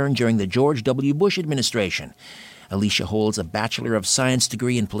intern during the George W. Bush administration. Alicia holds a Bachelor of Science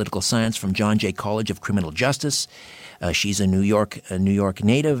degree in Political Science from John Jay College of Criminal Justice. She's a New York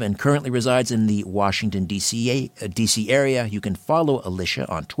native and currently resides in the Washington, D.C. area. You can follow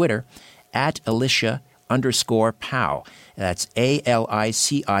Alicia on Twitter at Alicia_Pow. That's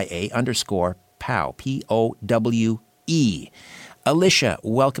ALICIA_Pow, POWE. Alicia,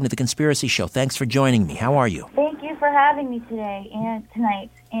 welcome to The Conspiracy Show. Thanks for joining me. How are you? Thank you for having me today and tonight.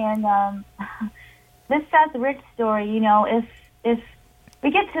 And this Seth Rich story, you know, if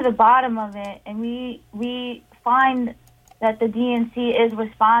we get to the bottom of it and we find that the DNC is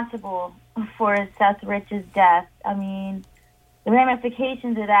responsible for Seth Rich's death, I mean, the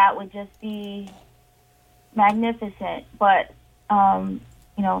ramifications of that would just be magnificent. But, you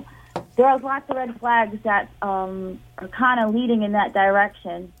know, there are lots of red flags that are kind of leading in that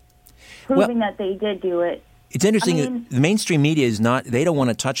direction, proving that they did do it. It's interesting. The mainstream media is not. They don't want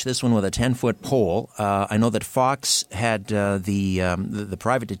to touch this one with a 10-foot pole. I know that Fox had the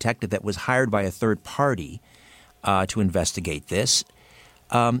private detective that was hired by a third party to investigate this.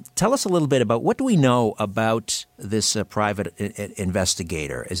 Tell us a little bit about what do we know about this private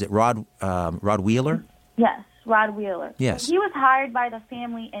investigator? Is it Rod Wheeler? Yes, Rod Wheeler. Yes, he was hired by the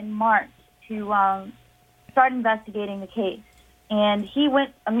family in March to start investigating the case, and he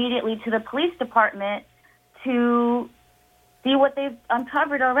went immediately to the police department to see what they've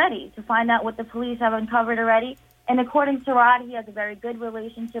uncovered already, to find out what the police have uncovered already. And according to Rod, he has a very good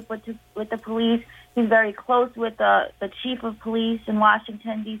relationship with the police. He's very close with the chief of police in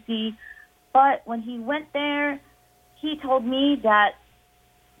Washington, D.C. But when he went there, he told me that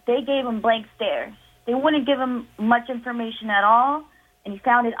they gave him blank stares. They wouldn't give him much information at all, and he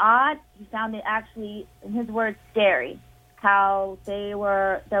found it odd. He found it actually, in his words, scary, how they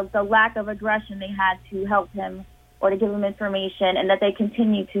were, the lack of aggression they had to help him or to give him information, and that they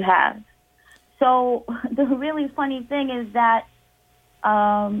continue to have. So the really funny thing is that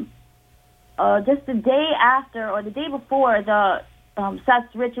just the day after or the day before the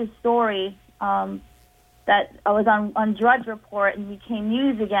Seth Rich's story that was on Drudge Report and became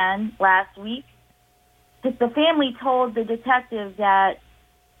news again last week, the family told the detective that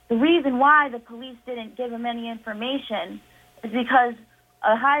the reason why the police didn't give him any information is because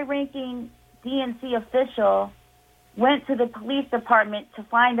a high-ranking DNC official went to the police department to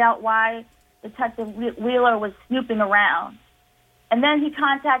find out why Detective Wheeler was snooping around. And then he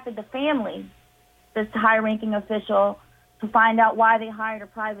contacted the family, this high-ranking official, to find out why they hired a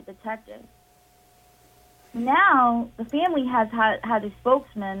private detective. Now, the family has had a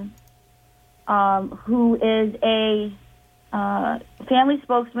spokesman who is a family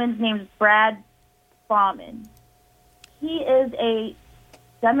spokesman named Brad Bauman. he is a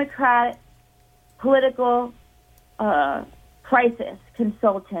Democratic political crisis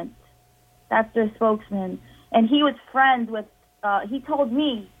consultant. That's their spokesman. And he was friends with, he told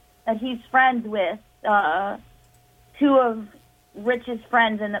me that he's friends with two of Rich's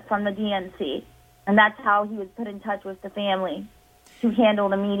friends from the DNC. And that's how he was put in touch with the family to handle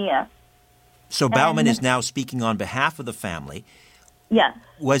the media. So Bauman is now speaking on behalf of the family. Yes.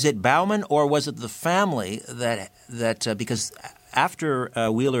 Was it Bauman or was it the family that because after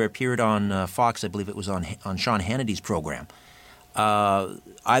Wheeler appeared on Fox, I believe it was on Sean Hannity's program,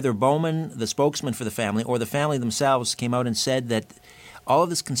 either Bauman, the spokesman for the family, or the family themselves came out and said that all of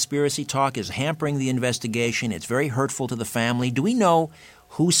this conspiracy talk is hampering the investigation. It's very hurtful to the family. Do we know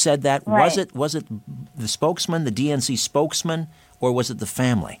who said that? Right. Was it the spokesman, the DNC spokesman, or was it the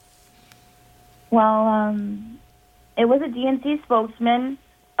family? Well, it was a DNC spokesman,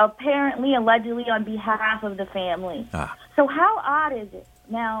 apparently, allegedly, on behalf of the family. Ah. So how odd is it?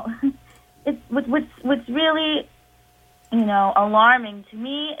 Now, what's really, alarming to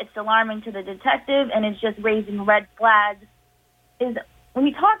me, it's alarming to the detective, and it's just raising red flags, is when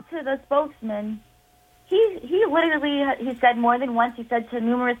we talk to the spokesman, he literally, he said more than once, he said to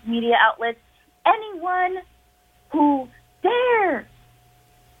numerous media outlets, anyone who dare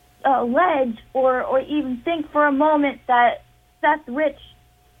allege or even think for a moment that Seth Rich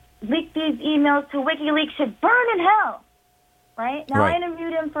leaked these emails to WikiLeaks should burn in hell. Right? Now, right. I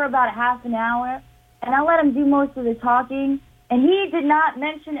interviewed him for about a half an hour, and I let him do most of the talking, and he did not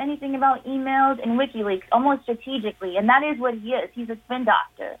mention anything about emails and WikiLeaks, almost strategically, and that is what he is. He's a spin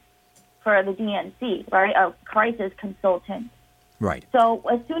doctor for the DNC, right? A crisis consultant. Right. So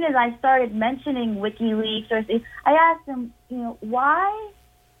as soon as I started mentioning WikiLeaks, I asked him, why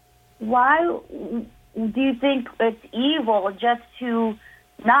do you think it's evil just to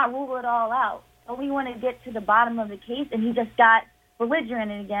not rule it all out? So we want to get to the bottom of the case, and he just got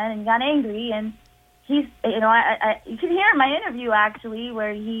belligerent again and got angry. And he's, you can hear in my interview actually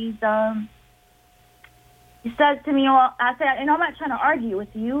where he says to me, "Well, I said, I'm not trying to argue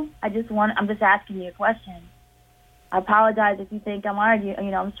with you. I'm just asking you a question. I apologize if you think I'm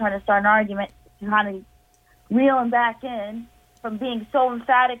arguing. I'm trying to start an argument to kind of reel him back in from being so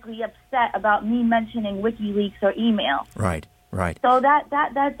emphatically upset about me mentioning WikiLeaks or email." Right. Right. So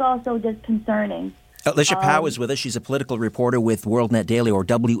that's also disconcerting. Alicia Powell is with us. She's a political reporter with WorldNet Daily, or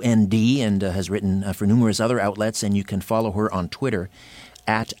WND, and has written for numerous other outlets. And you can follow her on Twitter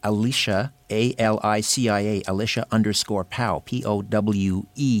at Alicia, ALICIA, Alicia_Powe, POWE.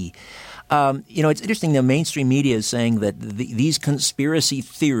 It's interesting. The mainstream media is saying that these conspiracy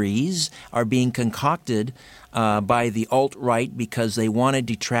theories are being concocted by the alt-right because they want to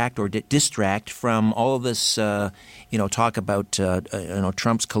detract or distract from all of this, talk about,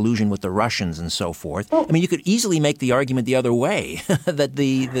 Trump's collusion with the Russians and so forth. I mean, you could easily make the argument the other way, that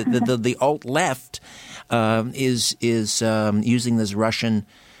the alt-left is using this Russian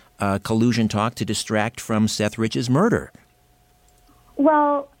collusion talk to distract from Seth Rich's murder.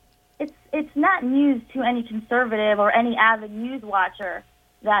 Well, it's not news to any conservative or any avid news watcher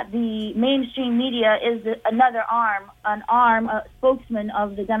that the mainstream media is a spokesman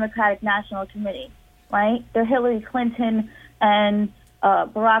of the Democratic National Committee, right? They're Hillary Clinton and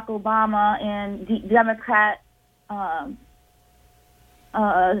Barack Obama and the Democrat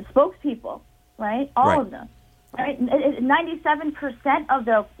spokespeople, right? All of them, right? 97% of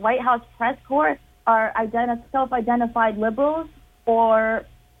the White House press corps are self-identified liberals, or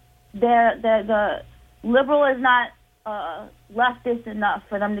the liberal is not leftist enough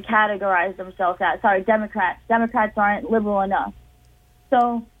for them to categorize themselves as. Sorry, Democrats. Democrats aren't liberal enough.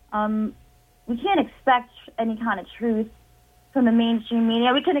 So we can't expect any kind of truth from the mainstream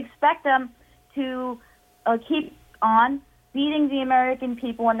media. We can expect them to keep on beating the American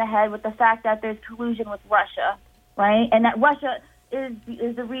people in the head with the fact that there's collusion with Russia, right? And that Russia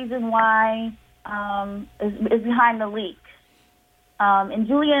is the reason why is behind the leaks. And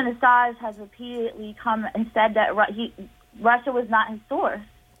Julian Assange has repeatedly come and said that Russia was not his source.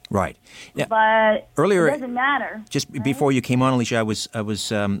 Right. Yeah. But earlier, it doesn't matter. Just right? Before you came on, Alicia,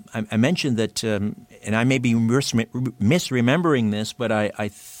 I mentioned that, and I may be misremembering this, but I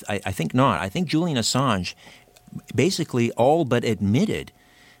think not. I think Julian Assange basically all but admitted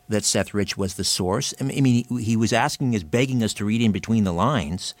that Seth Rich was the source. I mean, he was begging us to read in between the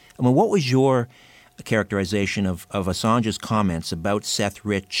lines. I mean, what was your characterization of Assange's comments about Seth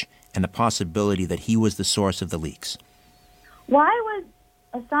Rich and the possibility that he was the source of the leaks? Why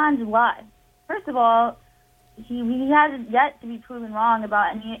would Assange lie? First of all, he hasn't yet to be proven wrong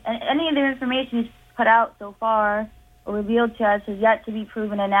about any of the information he's put out so far or revealed to us has yet to be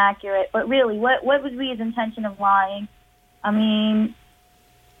proven inaccurate. But really, what would be his intention of lying? I mean,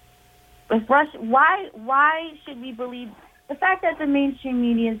 if Russia, why should we believe the fact that the mainstream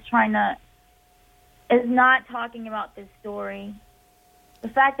media is not talking about this story? The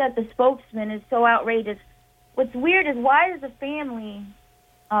fact that the spokesman is so outrageous. What's weird is why is the family,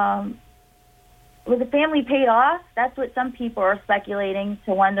 was the family paid off? That's what some people are speculating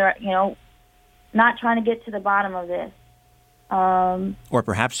to wonder, not trying to get to the bottom of this. Or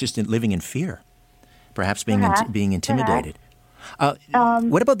perhaps just living in fear, perhaps being intimidated.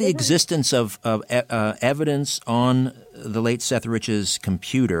 What about the existence of evidence on the late Seth Rich's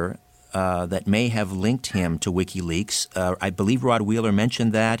computer that may have linked him to WikiLeaks? I believe Rod Wheeler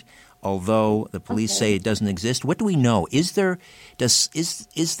mentioned that, although the police say it doesn't exist. What do we know? Is that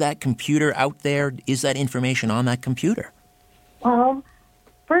computer out there? Is that information on that computer? Well,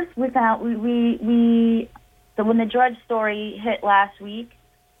 first we found when the Drudge story hit last week,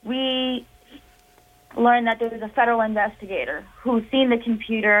 we learned that there was a federal investigator who's seen the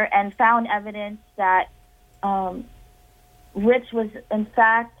computer and found evidence that Rich was in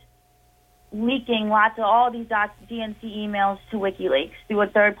fact leaking lots of all these DNC emails to WikiLeaks through a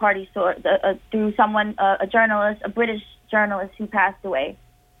third-party source, through someone, a journalist, a British journalist who passed away.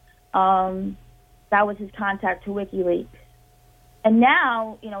 That was his contact to WikiLeaks. And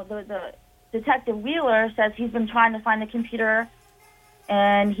now, the Detective Wheeler says he's been trying to find the computer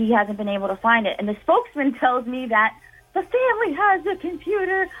and he hasn't been able to find it. And the spokesman tells me that the family has the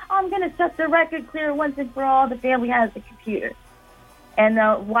computer. I'm going to set the record clear once and for all. The family has the computer. And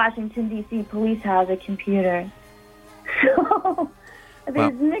the Washington, D.C. police has a computer. So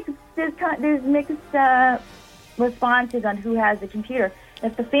there's mixed responses on who has the computer.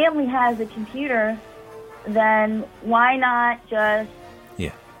 If the family has the computer, then why not just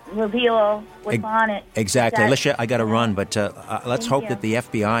reveal what's on it? Exactly. Alicia, I got to run, but let's hope that the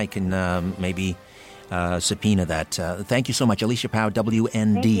FBI can maybe subpoena that. Thank you so much. Alicia Powell,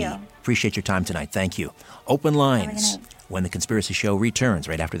 WND. Appreciate your time tonight. Thank you. Open lines when The Conspiracy Show returns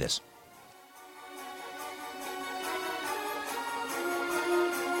right after this.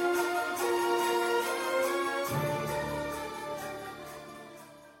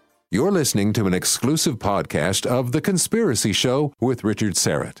 You're listening to an exclusive podcast of The Conspiracy Show with Richard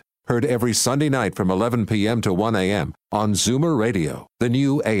Serrett. Heard every Sunday night from 11 p.m. to 1 a.m. on Zoomer Radio, the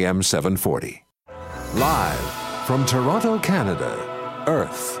new AM 740. Live from Toronto, Canada,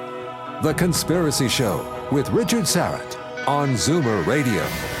 Earth. The Conspiracy Show with Richard Serrett on Zoomer Radio.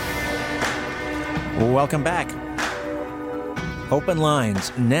 Welcome back. Open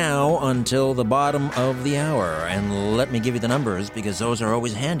lines now until the bottom of the hour. And let me give you the numbers because those are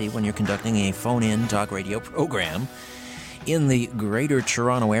always handy when you're conducting a phone-in talk radio program in the Greater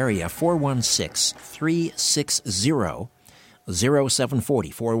Toronto Area. 416-360-0740.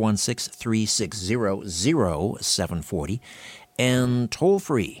 416-360-0740. And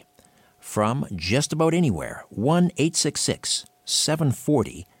toll-free from just about anywhere.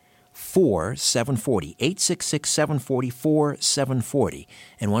 1-866-740 4740 866-740-4740.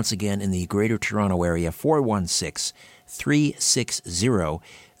 And once again, in the Greater Toronto Area,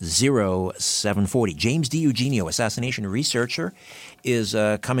 416-360-0740. James D. Eugenio, assassination researcher, is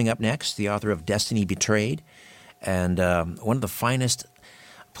coming up next, the author of Destiny Betrayed, and one of the finest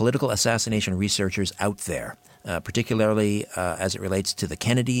political assassination researchers out there, particularly as it relates to the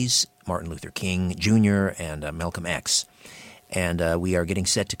Kennedys, Martin Luther King Jr., and Malcolm X. And we are getting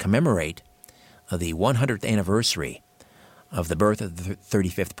set to commemorate the 100th anniversary of the birth of the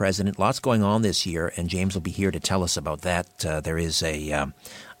 35th president. Lots going on this year, and James will be here to tell us about that. There is a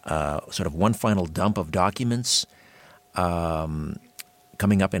sort of one final dump of documents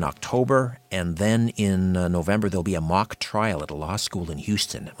coming up in October, and then in November there'll be a mock trial at a law school in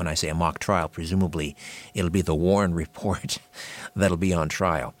Houston. When I say a mock trial, presumably it'll be the Warren Report that'll be on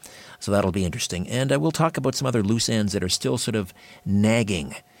trial. So that'll be interesting. And we'll talk about some other loose ends that are still sort of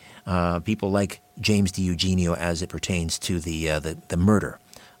nagging people like James D. Eugenio as it pertains to the murder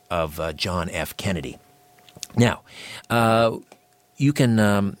of John F. Kennedy. Now, you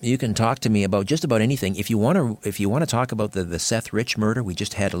can talk to me about just about anything. If you want to talk about the Seth Rich murder, we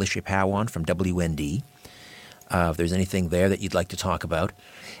just had Alicia Powell on from WND. If there's anything there that you'd like to talk about.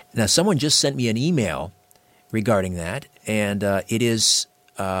 Now, someone just sent me an email regarding that, and it is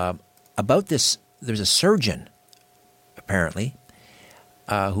about this. There's a surgeon, apparently,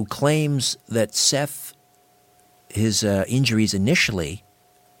 who claims that Seth, his injuries initially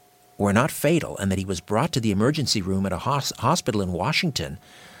were not fatal and that he was brought to the emergency room at a hospital in Washington.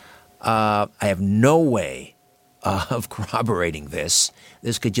 I have no way of corroborating this.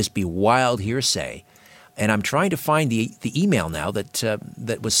 This could just be wild hearsay. And I'm trying to find the email now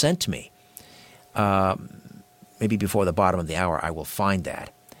that was sent to me. maybe before the bottom of the hour, I will find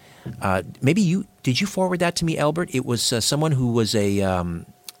that. Did you forward that to me, Albert? It was someone who was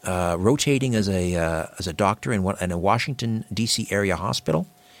rotating as a doctor in a Washington D.C. area hospital.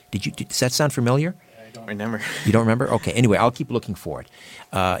 Does that sound familiar? I don't remember. You don't remember? Okay. Anyway, I'll keep looking for it.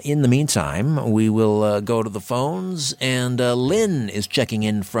 In the meantime, we will go to the phones, and Lynn is checking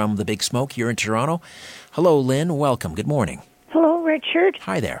in from the Big Smoke here in Toronto. Hello, Lynn. Welcome. Good morning. Hello, Richard.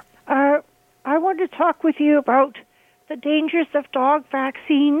 Hi there. I want to talk with you about the dangers of dog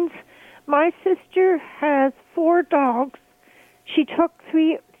vaccines. My sister has 4 dogs. She took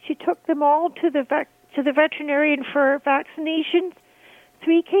them all to the veterinarian for vaccinations.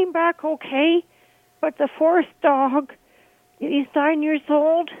 3 came back okay, but the 4th dog, he's 9 years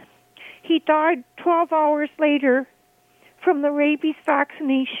old. He died 12 hours later from the rabies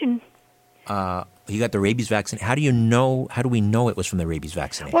vaccination. You got the rabies vaccine. How do we know it was from the rabies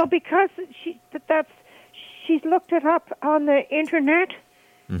vaccination? Well, because she's looked it up on the internet,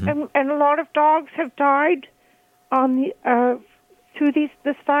 and a lot of dogs have died on through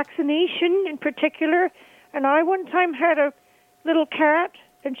this vaccination in particular. And I one time had a little cat,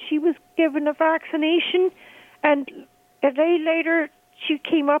 and she was given a vaccination, and a day later she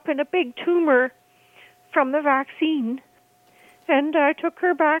came up in a big tumor from the vaccine. And I took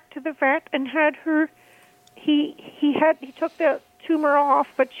her back to the vet and had her. He took the tumor off,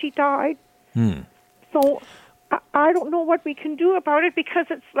 but she died. So I don't know what we can do about it, because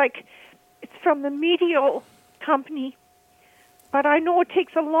it's from the medical company. But I know it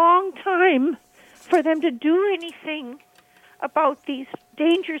takes a long time for them to do anything about these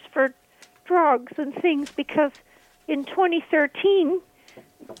dangers for drugs and things, because in 2013,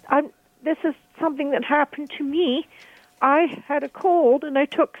 this is something that happened to me. I had a cold, and I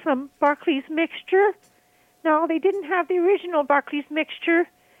took some Buckley's mixture. Now, they didn't have the original Buckley's mixture.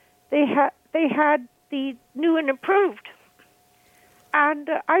 They had the new and improved. And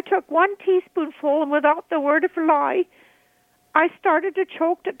I took 1 teaspoonful, and without the word of a lie, I started to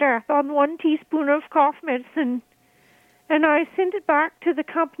choke to death on 1 teaspoon of cough medicine. And I sent it back to the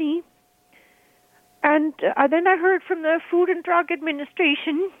company. And then I heard from the Food and Drug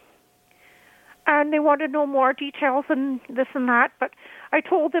Administration, and they wanted to know more details and this and that. But I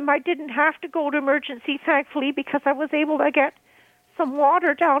told them I didn't have to go to emergency, thankfully, because I was able to get some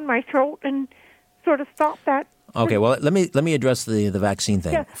water down my throat and sort of stop that. Okay, well, let me address the vaccine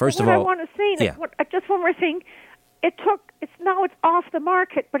thing. Yeah. First of all, I want to say, just one more thing. It's off the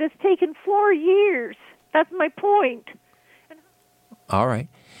market, but it's taken 4 years. That's my point. All right.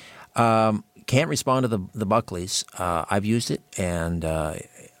 Can't respond to the Buckleys. I've used it, and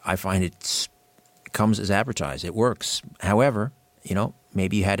I find it comes as advertised. It works. However,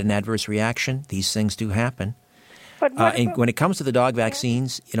 maybe you had an adverse reaction. These things do happen. But and when it comes to the dog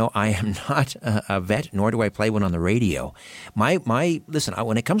vaccines, I am not a vet, nor do I play one on the radio. Listen,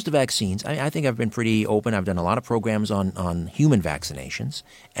 when it comes to vaccines, I think I've been pretty open. I've done a lot of programs on human vaccinations,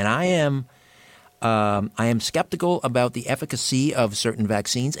 and I am skeptical about the efficacy of certain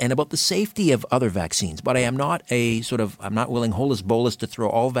vaccines and about the safety of other vaccines. But I am not I'm not willing holus bolus to throw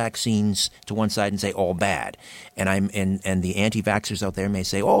all vaccines to one side and say all bad. And the anti-vaxxers out there may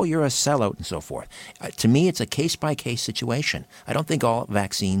say, oh, you're a sellout and so forth. To me, it's a case-by-case situation. I don't think all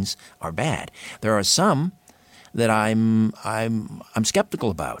vaccines are bad. There are some that I'm skeptical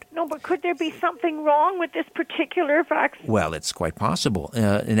about. No, but could there be something wrong with this particular vaccine? Well, it's quite possible.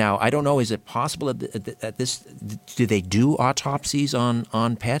 Now, I don't know. Is it possible at this? Do they do autopsies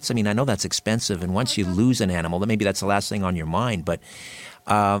on pets? I mean, I know that's expensive, and once you lose an animal, then maybe that's the last thing on your mind. But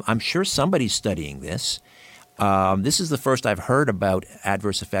I'm sure somebody's studying this. This is the first I've heard about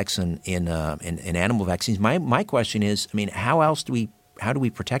adverse effects in animal vaccines. My question is, I mean, how do we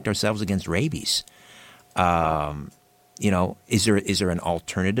protect ourselves against rabies? Is there an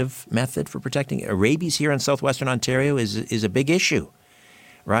alternative method for protecting rabies here in southwestern Ontario is a big issue,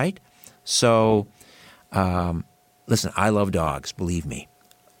 right? So, listen, I love dogs, believe me,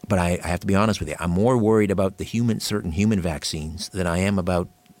 but I have to be honest with you. I'm more worried about certain human vaccines than I am about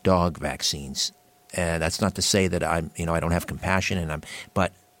dog vaccines. That's not to say that I don't have compassion,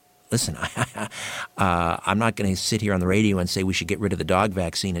 but listen, I'm not going to sit here on the radio and say we should get rid of the dog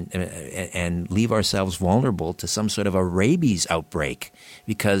vaccine and leave ourselves vulnerable to some sort of a rabies outbreak,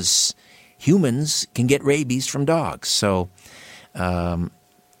 because humans can get rabies from dogs. So, my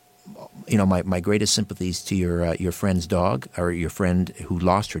greatest sympathies to your friend's dog, or your friend who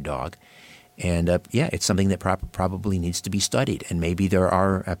lost her dog. And, it's something that probably needs to be studied. And maybe there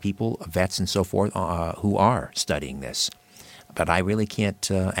are people, vets and so forth, who are studying this. But I really can't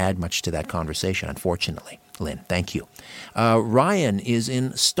add much to that conversation, unfortunately. Lynn, thank you. Ryan is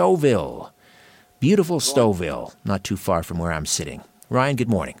in Stouffville. Beautiful Stouffville, not too far from where I'm sitting. Ryan, good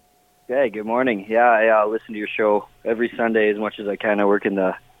morning. Hey, good morning. Yeah, I listen to your show every Sunday as much as I can. I work in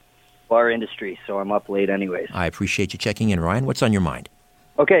the bar industry, so I'm up late anyways. I appreciate you checking in, Ryan. What's on your mind?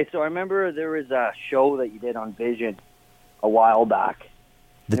 Okay, so I remember there was a show that you did on Vision a while back.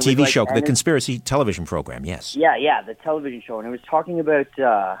 The TV show, the conspiracy television program, yes. Yeah, the television show. And it was talking about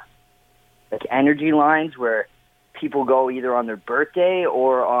like energy lines where people go either on their birthday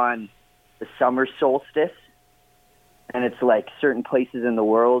or on the summer solstice. And it's like certain places in the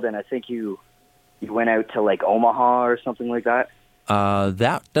world. And I think you went out to like Omaha or something like that.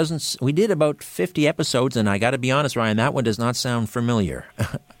 That doesn't... We did about 50 episodes, and I got to be honest, Ryan, that one does not sound familiar.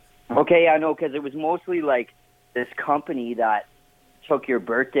 Okay, I know, because it was mostly like this company that took your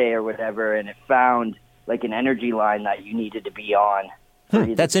birthday or whatever, and it found like an energy line that you needed to be on.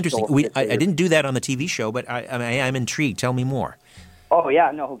 That's interesting. I didn't do that on the TV show, but I'm intrigued. Tell me more. Oh,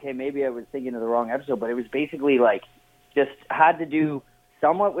 yeah, no, okay, maybe I was thinking of the wrong episode, but it was basically like just had to do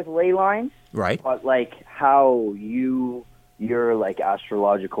somewhat with ley lines. Right. But like how your like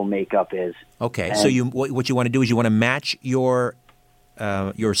astrological makeup is. Okay, and so what you want to do is you want to match your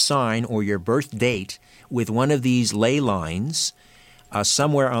sign or your birth date with one of these ley lines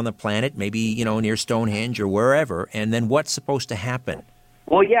somewhere on the planet, maybe near Stonehenge or wherever. And then what's supposed to happen?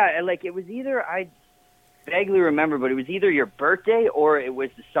 Well, yeah, like it was either, I vaguely remember, but it was either your birthday or it was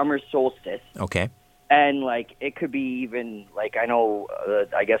the summer solstice. Okay. And like it could be even like I know,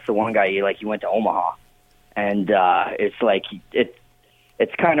 I guess the one guy he went to Omaha. And it's like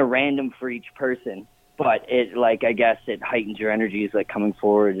it's kind of random for each person, but it like I guess it heightens your energies like coming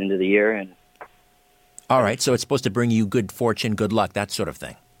forward into the year. And all right, so it's supposed to bring you good fortune, good luck, that sort of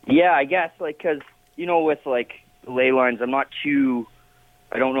thing. Yeah, I guess like because with like ley lines, I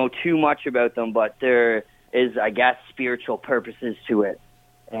don't know too much about them, but there is I guess spiritual purposes to it.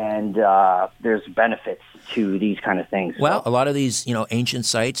 And there's benefits to these kind of things. Well, a lot of these, ancient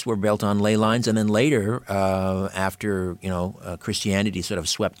sites were built on ley lines, and then later, after Christianity sort of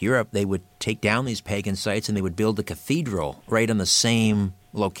swept Europe, they would take down these pagan sites and they would build a cathedral right on the same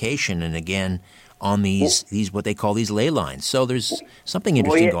location, and again on these what they call these ley lines. So there's something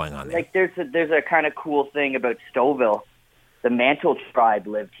interesting going on there. Like there's a kind of cool thing about Stouffville. The Mantle tribe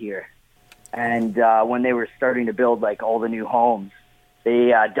lived here, and when they were starting to build like all the new homes.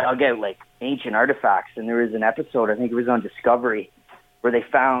 They dug out like ancient artifacts, and there was an episode, I think it was on Discovery, where they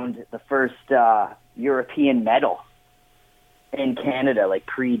found the first European medal in Canada, like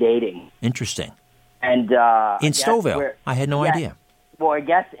predating. Interesting. And in Stouffville, I had no idea. Well, I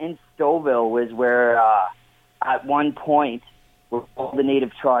guess in Stouffville was where at one point where all the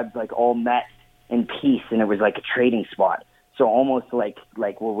native tribes like all met in peace, and it was like a trading spot. So almost like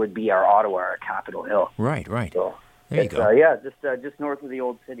what would be our Ottawa, our Capitol Hill. Right. So, there you go. Yeah, just north of the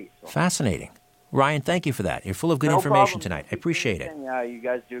old city. So. Fascinating. Ryan, thank you for that. You're full of good information tonight. I appreciate it. Yeah, you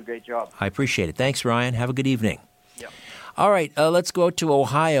guys do a great job. I appreciate it. Thanks, Ryan. Have a good evening. Yep. All right, let's go to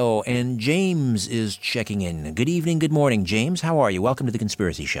Ohio, and James is checking in. Good evening, good morning, James. How are you? Welcome to The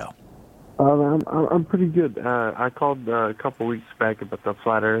Conspiracy Show. I'm pretty good. I called a couple weeks back about the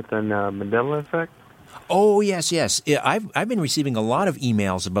flat Earth and Mandela effect. Oh, yes. I've been receiving a lot of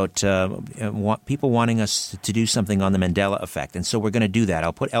emails about people wanting us to do something on the Mandela effect, and so we're going to do that.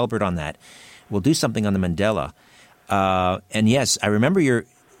 I'll put Albert on that. We'll do something on the Mandela. And yes, I remember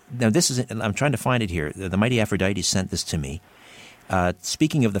now this is, I'm trying to find it here. The Mighty Aphrodite sent this to me.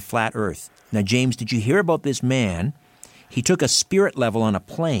 Speaking of the flat Earth. Now, James, did you hear about this man? He took a spirit level on a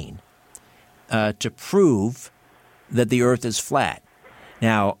plane to prove that the Earth is flat.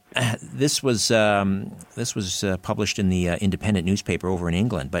 Now, this was published in the Independent newspaper over in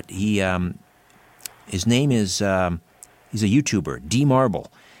England, but his name is he's a YouTuber, D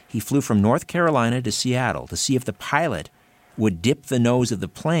Marble. He flew from North Carolina to Seattle to see if the pilot would dip the nose of the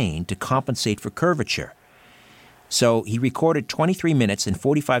plane to compensate for curvature. So he recorded 23 minutes and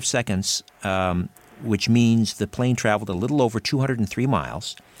 45 seconds, which means the plane traveled a little over 203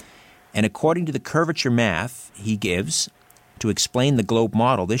 miles. And according to the curvature math he gives to explain the globe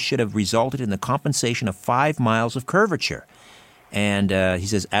model, this should have resulted in the compensation of 5 miles of curvature. And he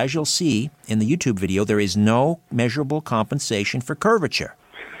says, as you'll see in the YouTube video, there is no measurable compensation for curvature.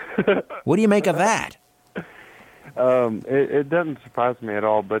 What do you make of that? It doesn't surprise me at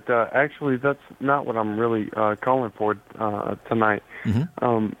all, but actually that's not what I'm really calling for tonight.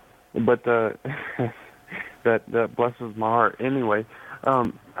 Mm-hmm. But that blesses my heart. Anyway,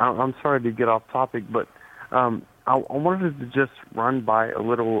 I'm sorry to get off topic, but I wanted to just run by a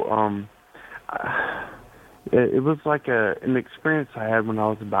little. It was like an experience I had when I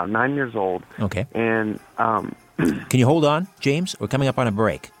was about 9 years old. Okay. And can you hold on, James? We're coming up on a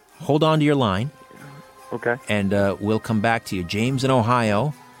break. Hold on to your line. Okay. And we'll come back to you. James in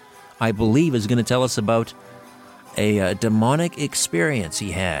Ohio, I believe, is going to tell us about a demonic experience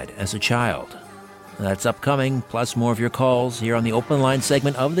he had as a child. That's upcoming, plus more of your calls here on the Open Line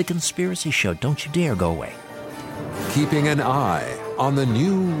segment of The Conspiracy Show. Don't you dare go away. Keeping an eye on the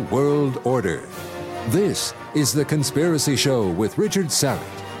New World Order. This is The Conspiracy Show with Richard Syrett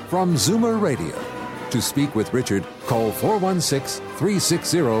from Zoomer Radio. To speak with Richard, call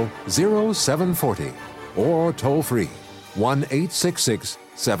 416-360-0740 or toll free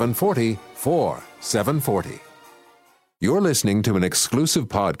 1-866-740-4740. You're listening to an exclusive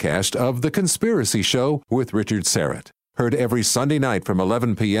podcast of The Conspiracy Show with Richard Syrett. Heard every Sunday night from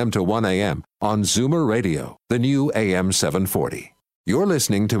 11 p.m. to 1 a.m. on Zoomer Radio, the new AM 740. You're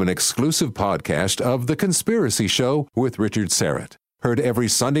listening to an exclusive podcast of The Conspiracy Show with Richard Syrett. Heard every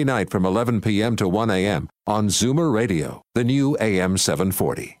Sunday night from 11 p.m. to 1 a.m. on Zoomer Radio, the new AM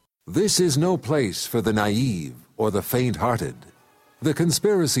 740. This is no place for the naive or the faint-hearted. The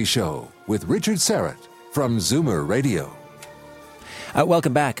Conspiracy Show with Richard Syrett from Zoomer Radio.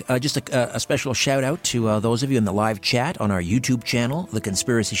 Welcome back. Just a special shout-out to those of you in the live chat on our YouTube channel, The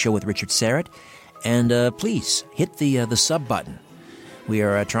Conspiracy Show with Richard Syrett. And please, hit the sub button. We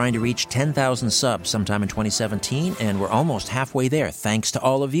are trying to reach 10,000 subs sometime in 2017, and we're almost halfway there, thanks to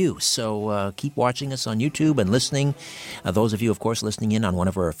all of you. So keep watching us on YouTube and listening. Those of you, of course, listening in on one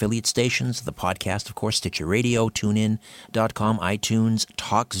of our affiliate stations, the podcast, of course, Stitcher Radio, TuneIn.com, iTunes,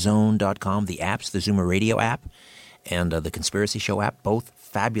 TalkZone.com, the apps, the Zoomer Radio app, and the Conspiracy Show app, both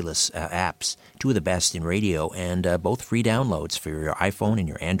fabulous apps, two of the best in radio, and both free downloads for your iPhone and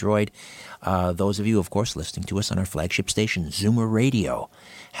your Android. Those of you, of course, listening to us on our flagship station, Zoomer Radio.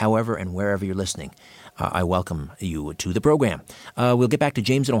 However and wherever you're listening, I welcome you to the program. We'll get back to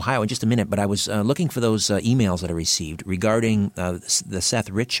James in Ohio in just a minute, but I was looking for those emails that I received regarding the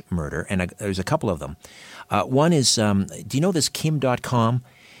Seth Rich murder, and there's a couple of them. One is, do you know this Kim.com?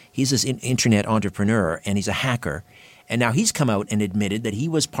 He's this internet entrepreneur, and he's a hacker. And now he's come out and admitted that he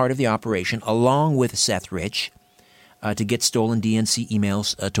was part of the operation, along with Seth Rich, to get stolen DNC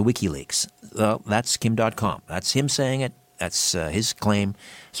emails to WikiLeaks. That's Kim.com. That's him saying it. That's his claim.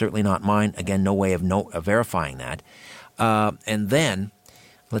 Certainly not mine. Again, no way of verifying that. And then,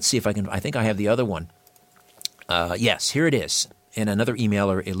 let's see if I can. I think I have the other one. Yes, here it is. And another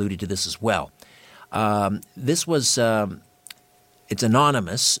emailer alluded to this as well. This was... It's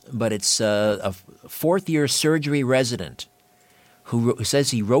anonymous, but it's a fourth-year surgery resident who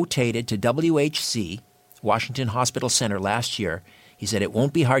says he rotated to WHC, Washington Hospital Center, last year. He said, it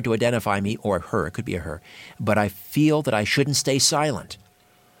won't be hard to identify me, or her, it could be a her, but I feel that I shouldn't stay silent.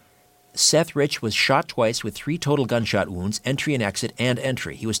 Seth Rich was shot twice with 3 total gunshot wounds, entry and exit, and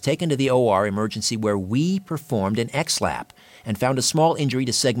entry. He was taken to the OR emergency where we performed an X-lap and found a small injury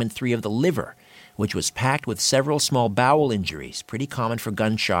to segment 3 of the liver, which was packed with several small bowel injuries, pretty common for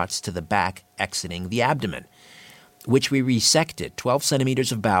gunshots to the back exiting the abdomen, which we resected, 12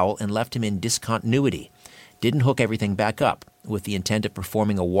 centimeters of bowel, and left him in discontinuity. Didn't hook everything back up, with the intent of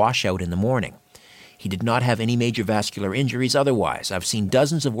performing a washout in the morning. He did not have any major vascular injuries otherwise. I've seen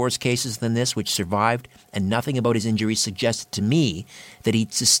dozens of worse cases than this which survived, and nothing about his injuries suggested to me that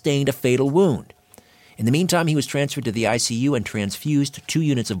he'd sustained a fatal wound. In the meantime, he was transferred to the ICU and transfused 2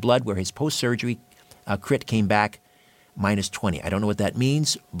 units of blood where his post-surgery crit came back minus 20. I don't know what that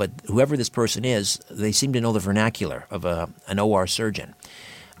means, but whoever this person is, they seem to know the vernacular of an OR surgeon.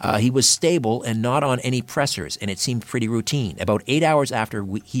 He was stable and not on any pressors, and it seemed pretty routine. About 8 hours after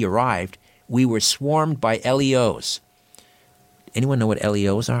he arrived, we were swarmed by LEOs. Anyone know what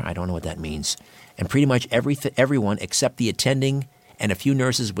LEOs are? I don't know what that means. And pretty much everyone except the attending and a few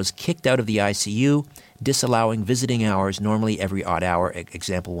nurses was kicked out of the ICU, disallowing visiting hours, normally every odd hour,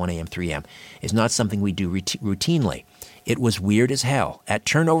 example 1 a.m., 3 a.m., is not something we do routinely. It was weird as hell. At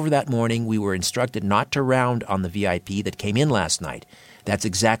turnover that morning, we were instructed not to round on the VIP that came in last night. That's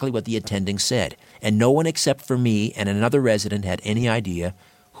exactly what the attending said. And no one except for me and another resident had any idea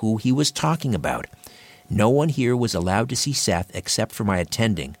who he was talking about. No one here was allowed to see Seth except for my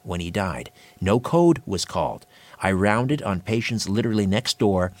attending when he died. No code was called. I rounded on patients literally next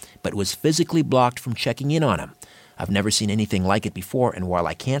door, but was physically blocked from checking in on him. I've never seen anything like it before, and while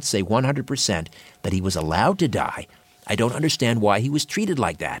I can't say 100% that he was allowed to die, I don't understand why he was treated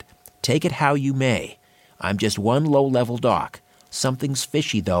like that. Take it how you may. I'm just one low-level doc. Something's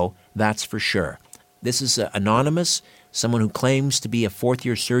fishy, though, that's for sure. This is anonymous, someone who claims to be a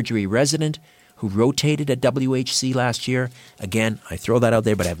fourth-year surgery resident who rotated at WHC last year. Again, I throw that out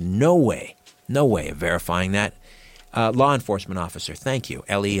there, but I have no way of verifying that. Law enforcement officer, thank you.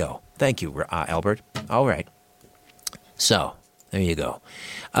 LEO. Thank you, Albert. All right. So, There you go.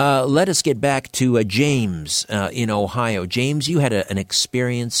 Let us get back to James in Ohio. James, you had an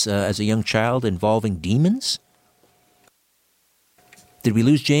experience as a young child involving demons? Did we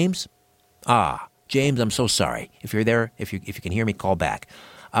lose James? James, I'm so sorry. If you're there, if you can hear me, call back.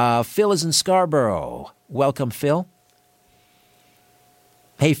 Phil is in Scarborough. Welcome, Phil.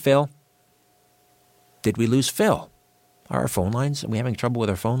 Hey, Phil. Did we lose Phil? Are our phone lines? Are we having trouble with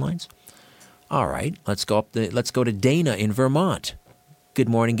our phone lines? All right, let's go to Dana in Vermont. Good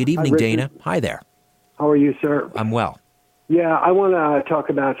morning, good evening, Dana. Hi there. How are you, sir? I'm well. Yeah, I want to talk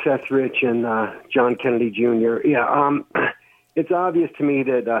about Seth Rich and John Kennedy Jr. Yeah, it's obvious to me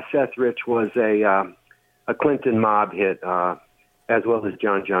that Seth Rich was a Clinton mob hit, as well as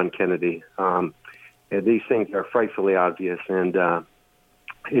John Kennedy. And these things are frightfully obvious, and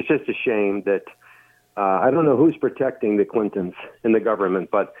it's just a shame that I don't know who's protecting the Clintons in the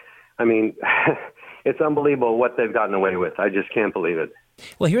government, but I mean, it's unbelievable what they've gotten away with. I just can't believe it.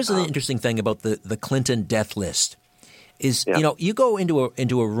 Well, here's the interesting thing about the Clinton death list is, you go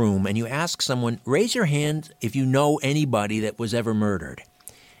into a room and you ask someone, raise your hand if you know anybody that was ever murdered.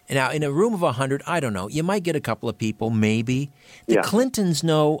 And now, in a room of 100, I don't know, you might get a couple of people, maybe. The Clintons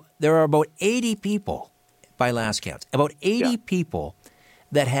know there are about 80 people, by last count, about 80 people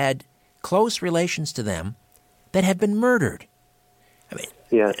that had close relations to them that have been murdered.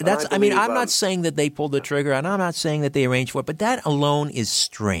 I mean, I'm not saying that they pulled the trigger, and I'm not saying that they arranged for it, but that alone is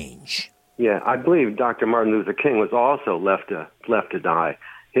strange. Yeah, I believe Dr. Martin Luther King was also left to die.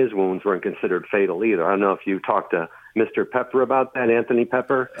 His wounds weren't considered fatal either. I don't know if you talked to Mr. Pepper about that, Anthony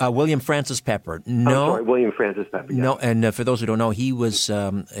Pepper. William Francis Pepper. No, I'm sorry, William Francis Pepper. Yeah. No, and for those who don't know, he was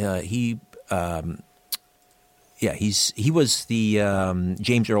he was the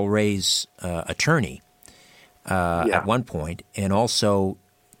James Earl Ray's attorney. At one point, and also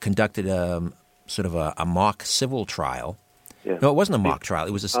conducted sort of a mock civil trial. Yeah. No, it wasn't a mock trial.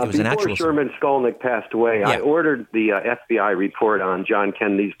 It was an actual. Before Sherman Skolnick passed away, I ordered the FBI report on John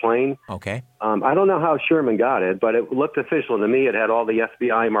Kennedy's plane. Okay. I don't know how Sherman got it, but it looked official to me. It had all the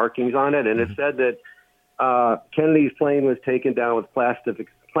FBI markings on it, and it said that Kennedy's plane was taken down with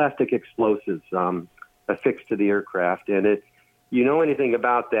plastic explosives affixed to the aircraft. And you know anything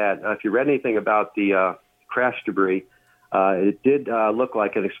about that? If you read anything about the crash debris, it did look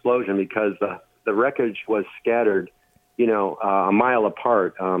like an explosion because the wreckage was scattered, a mile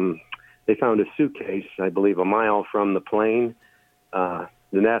apart. They found a suitcase, I believe, a mile from the plane. And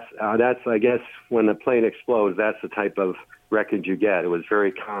that's I guess, when the plane explodes, that's the type of wreckage you get. It was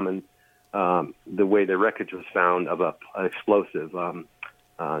very common, the way the wreckage was found of an explosive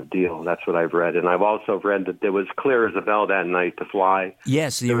deal. That's what I've read. And I've also read that it was clear as a bell that night to fly.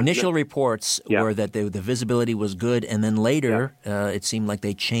 Yes, the initial reports were that the visibility was good, and then later it seemed like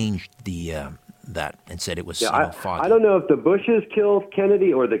they changed that and said it was foggy. I don't know if the Bushes killed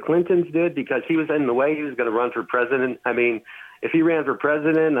Kennedy or the Clintons did, because he was in the way he was going to run for president. I mean, if he ran for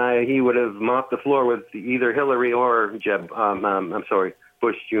president, he would have mopped the floor with either Hillary or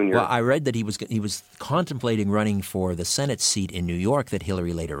Bush Jr. Well, I read that he was contemplating running for the Senate seat in New York that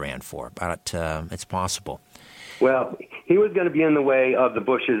Hillary later ran for, but it's possible. Well, he was going to be in the way of the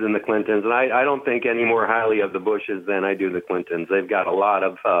Bushes and the Clintons, and I don't think any more highly of the Bushes than I do the Clintons. They've got a lot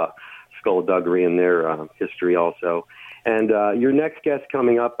of skullduggery in their history also. And your next guest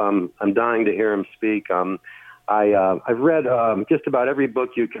coming up, I'm dying to hear him speak. I've read just about every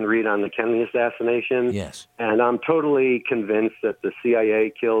book you can read on the Kennedy assassination. Yes. And I'm totally convinced that the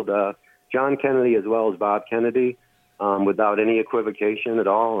CIA killed John Kennedy as well as Bob Kennedy without any equivocation at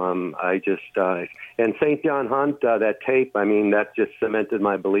all. And St. John Hunt, that tape, I mean, that just cemented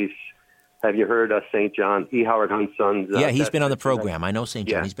my beliefs. Have you heard St. John, E. Howard Hunt's son? He's been on the program. I know St.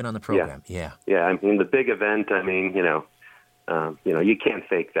 John. He's been on the program. Yeah. I mean, the big event, I mean, you can't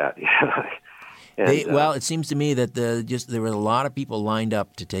fake that. Well, it seems to me that there were a lot of people lined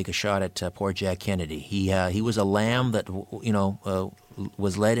up to take a shot at poor Jack Kennedy. He was a lamb that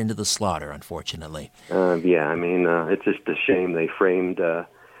was led into the slaughter, unfortunately. I mean, it's just a shame they framed the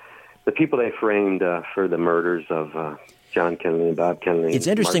people they framed for the murders of John Kennedy and Bob Kennedy. It's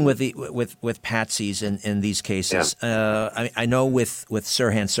interesting with patsies in these cases. Yeah. I know with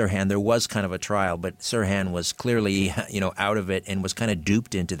Sirhan, there was kind of a trial, but Sirhan was clearly out of it and was kind of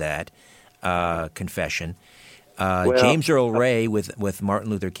duped into that confession. James Earl Ray with Martin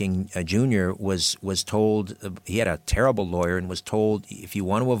Luther King Jr. was told, he had a terrible lawyer and was told, if you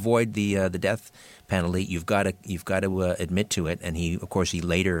want to avoid the death penalty, you've got to admit to it. And he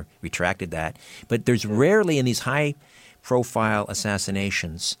later retracted that. But there's rarely in these high profile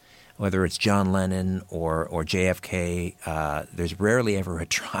assassinations whether it's John Lennon or JFK, there's rarely ever a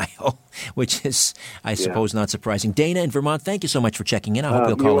trial, which is, I suppose, not surprising. Dana in Vermont, thank you so much for checking in. I hope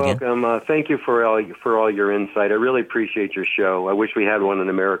you'll call again. You're welcome. Thank you for all your insight. I really appreciate your show. I wish we had one in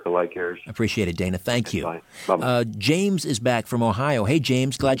America like yours. Appreciate it, Dana. Thank you. Bye. Bye-bye. James is back from Ohio. Hey,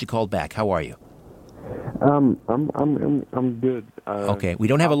 James, glad you called back. How are you? I'm good. Okay, we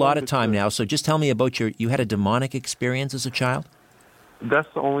don't have a lot of time now, so just tell me about you had a demonic experience as a child? That's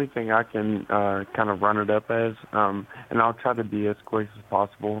the only thing I can kind of run it up as, and I'll try to be as quick as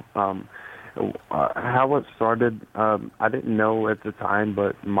possible. How it started, I didn't know at the time,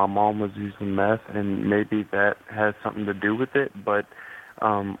 but my mom was using meth, and maybe that has something to do with it. But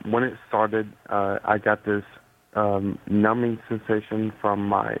when it started, I got this numbing sensation from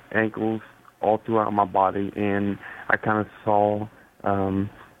my ankles all throughout my body, and I kind of saw, I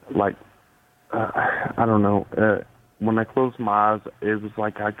don't know, when I closed my eyes, it was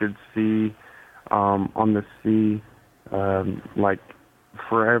like I could see on the sea, like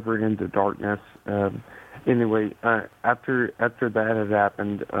forever into darkness. Anyway, after that had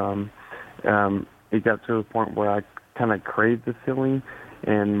happened, it got to a point where I kind of craved the feeling,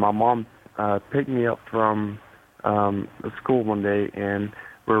 and my mom picked me up from school one day, and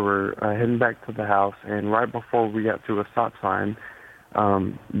we were heading back to the house, and right before we got to a stop sign,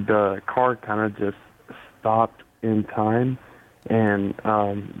 the car kind of just stopped in time, and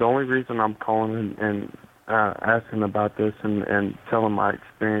the only reason I'm calling and asking about this and telling my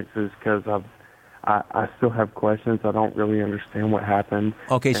experience is because I still have questions. I don't really understand what happened.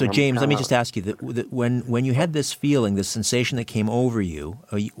 Okay, so James, let me just ask you that when you had this feeling, this sensation that came over you,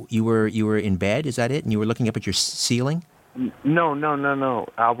 you were in bed, is that it? And you were looking up at your ceiling? No.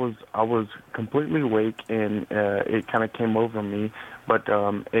 I was completely awake, and it kind of came over me. But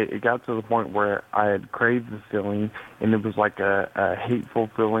it got to the point where I had craved the feeling, and it was like a hateful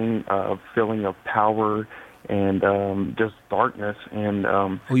feeling, a feeling of power and just darkness. And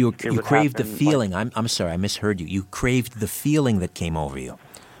you craved the feeling. Like, I'm sorry, I misheard you. You craved the feeling that came over you.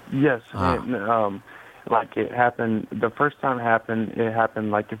 Yes. And, like it happened. The first time it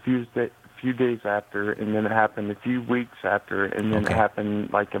happened like a few days after, and then it happened a few weeks after, and then it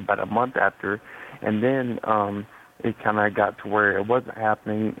happened like about a month after, and then it kind of got to where it wasn't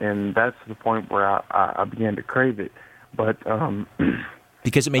happening, and that's the point where I began to crave it. But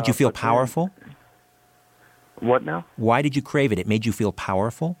because it made you feel powerful? What now? Why did you crave it? It made you feel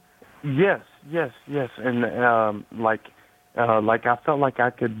powerful? Yes, and like I felt like I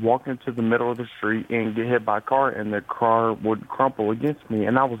could walk into the middle of the street and get hit by a car, and the car would crumple against me,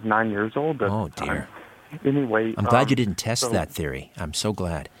 and I was 9 years old at the time. Dear. Anyway, I'm glad you didn't test that theory. I'm so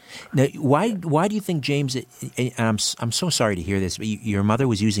glad. Now, why do you think, James? And I'm so sorry to hear this, but your mother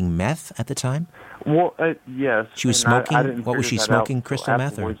was using meth at the time? Well, yes. She was smoking. What was she smoking? Crystal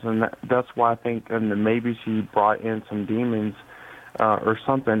meth, or? And that's why I think maybe she brought in some demons or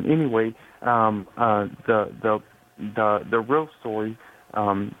something. Anyway, the real story,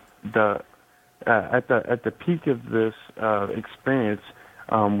 at the peak of this experience.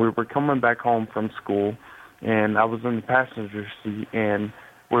 We were coming back home from school, and I was in the passenger seat, and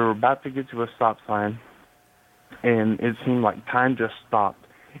we were about to get to a stop sign, and it seemed like time just stopped.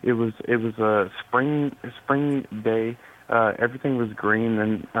 It was a spring day. Everything was green,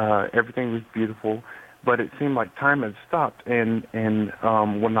 and everything was beautiful, but it seemed like time had stopped. And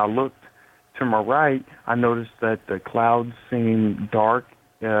when I looked to my right, I noticed that the clouds seemed dark.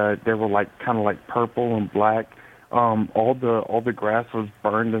 They were like kind of like purple and black. All the grass was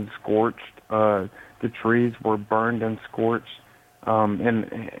burned and scorched. The trees were burned and scorched.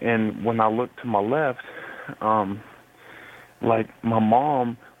 And when I looked to my left, like my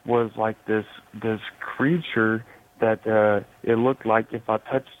mom was like this creature that it looked like if I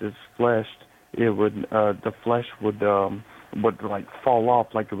touched his flesh, it would the flesh would like fall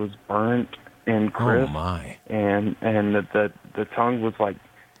off, like it was burnt and crisp. Oh my! And the tongue was like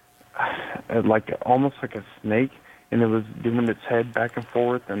almost like a snake, and it was doing its head back and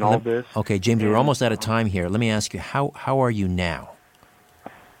forth and all this. Okay, James, we're almost out of time here. Let me ask you, how are you now?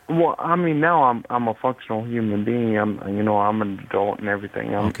 Well, I mean, now I'm a functional human being. I'm an adult and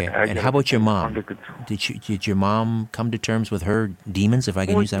everything. Okay, and how about your mom? Did your mom come to terms with her demons, if I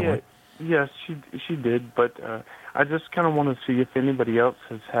can use that word? Yes, she did, but I just kind of want to see if anybody else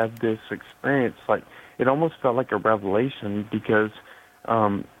has had this experience. Like, it almost felt like a revelation, because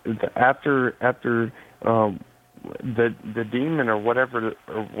after the demon or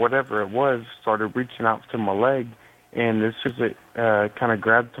whatever it was started reaching out to my leg, and as soon as it kind of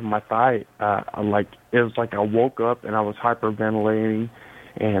grabbed to my thigh, it was like I woke up and I was hyperventilating,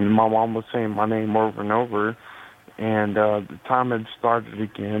 and my mom was saying my name over and over, and the time had started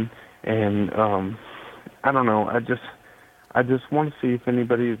again, and I don't know. I just want to see if any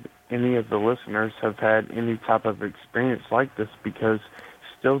of the listeners have had any type of experience like this, because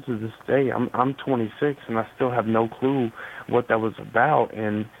still to this day, I'm 26 and I still have no clue what that was about,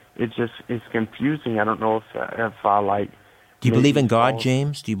 and it's confusing. I don't know if I like. Do you believe in God,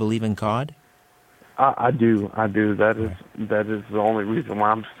 James? Do you believe in God? I do. That is the only reason why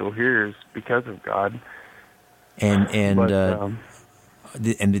I'm still here, is because of God. And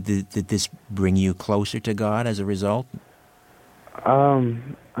did this bring you closer to God as a result? I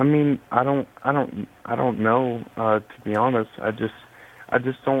mean, I don't know. To be honest, I just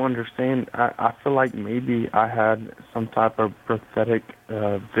don't understand. I feel like maybe I had some type of prophetic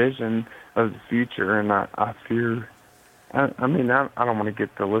vision of the future, and I fear. I don't want to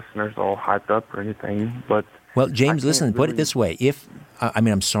get the listeners all hyped up or anything, but well, James, listen. Put it this way: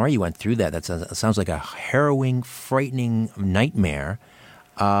 I'm sorry you went through that. That sounds like a harrowing, frightening nightmare.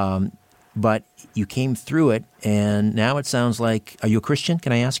 But you came through it, and now it sounds like. Are you a Christian?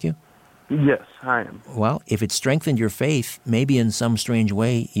 Can I ask you? Yes, I am. Well, if it strengthened your faith, maybe in some strange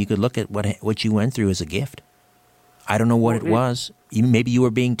way you could look at what you went through as a gift. I don't know what it was. Maybe you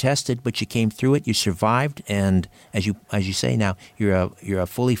were being tested, but you came through it. You survived, and as you say now, you're a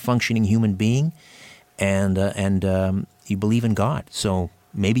fully functioning human being, and you believe in God. So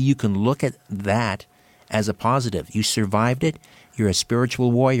maybe you can look at that as a positive. You survived it. You're a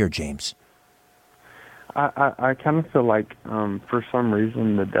spiritual warrior, James. I kind of feel like for some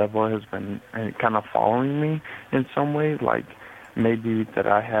reason the devil has been kind of following me in some way. Like maybe that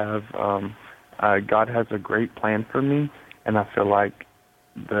I have God has a great plan for me, and I feel like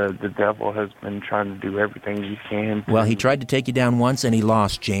the devil has been trying to do everything he can. Well, he tried to take you down once, and he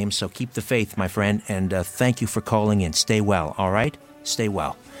lost, James. So keep the faith, my friend, and thank you for calling in. Stay well, all right? Stay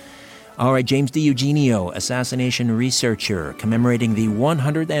well. All right, James DiEugenio, assassination researcher, commemorating the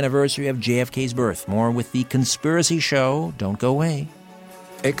 100th anniversary of JFK's birth. More with The Conspiracy Show. Don't go away.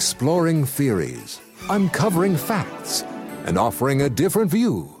 Exploring theories, uncovering facts, and offering a different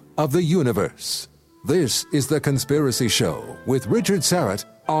view of the universe. This is The Conspiracy Show with Richard Serrett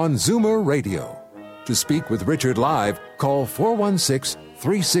on Zoomer Radio. To speak with Richard live, call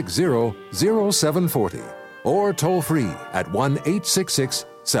 416-360-0740 or toll free at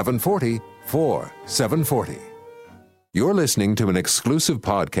 1-866-740-4740. You're listening to an exclusive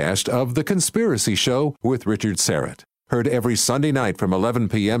podcast of The Conspiracy Show with Richard Serrett. Heard every Sunday night from 11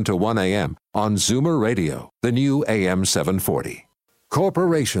 p.m. to 1 a.m. on Zoomer Radio, the new AM 740.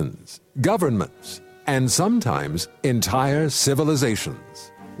 Corporations, governments, and sometimes entire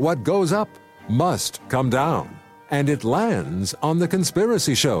civilizations. What goes up must come down. And it lands on The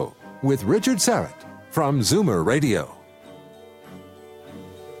Conspiracy Show with Richard Serrett from Zoomer Radio.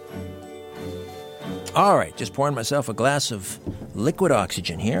 All right, just pouring myself a glass of liquid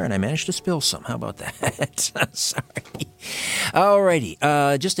oxygen here, and I managed to spill some. How about that? Sorry. All righty.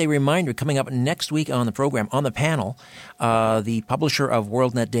 Just a reminder, coming up next week on the program, on the panel, the publisher of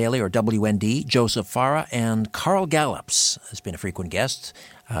WorldNet Daily, or WND, Joseph Farah, and Carl Gallups has been a frequent guest,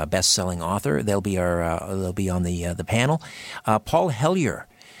 best-selling author. They'll be on the panel. Paul Hellyer,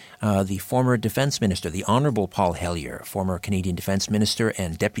 the former defense minister, the Honorable Paul Hellyer, former Canadian defense minister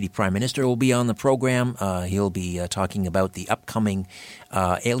and deputy prime minister, will be on the program. He'll be talking about the upcoming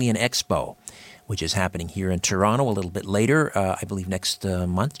Alien Expo, which is happening here in Toronto a little bit later, I believe next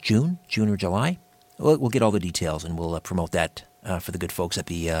month, June or July. We'll get all the details, and we'll promote that for the good folks at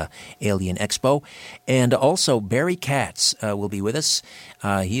the Alien Expo. And also, Barry Katz will be with us.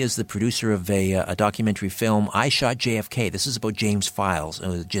 He is the producer of a documentary film, I Shot JFK. This is about James Files,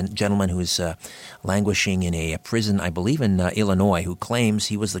 a gentleman who is languishing in a prison, I believe in Illinois, who claims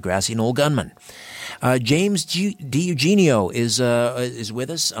he was the grassy knoll gunman. James DiEugenio is with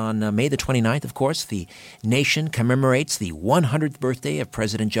us on May the 29th, of course. The nation commemorates the 100th birthday of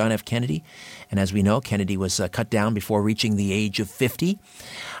President John F. Kennedy. And as we know, Kennedy was cut down before reaching the age of 50.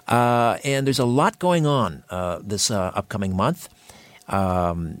 And there's a lot going on this upcoming month.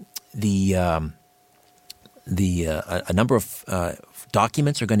 A number of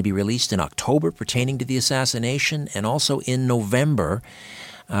documents are going to be released in October pertaining to the assassination, and also in November,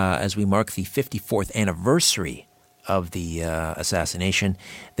 as we mark the 54th anniversary of the assassination,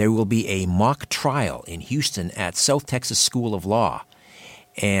 there will be a mock trial in Houston at South Texas School of Law.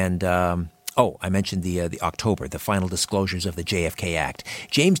 And I mentioned the October, the final disclosures of the JFK Act.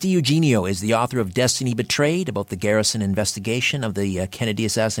 James DiEugenio is the author of Destiny Betrayed, about the Garrison investigation of the Kennedy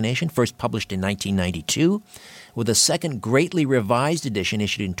assassination, first published in 1992, with a second greatly revised edition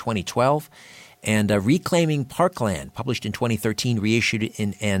issued in 2012, and Reclaiming Parkland, published in 2013, reissued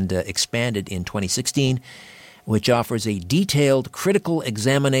and expanded in 2016. which offers a detailed, critical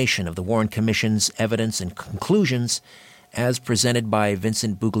examination of the Warren Commission's evidence and conclusions as presented by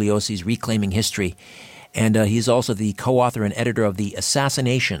Vincent Bugliosi's Reclaiming History. And he's also the co-author and editor of the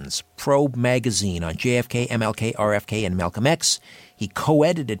Assassinations Probe magazine on JFK, MLK, RFK, and Malcolm X. He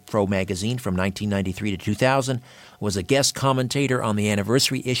co-edited Probe magazine from 1993 to 2000, was a guest commentator on the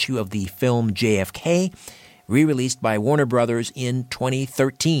anniversary issue of the film JFK, re-released by Warner Brothers in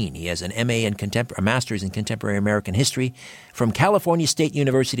 2013. He has an MA in a Master's in Contemporary American History from California State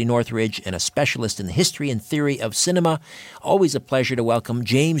University, Northridge, and a specialist in the history and theory of cinema. Always a pleasure to welcome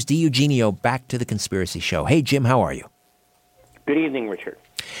James DiEugenio back to The Conspiracy Show. Hey, Jim, how are you? Good evening, Richard.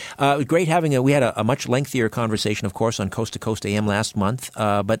 Great having we had a much lengthier conversation, of course, on Coast to Coast AM last month.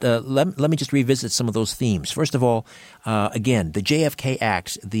 But let me just revisit some of those themes. First of all, again, the JFK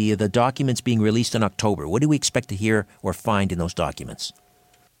Act, the documents being released in October. What do we expect to hear or find in those documents?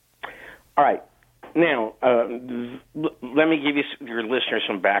 All right. Now, let me give your listeners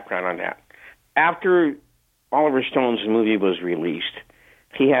some background on that. After Oliver Stone's movie was released,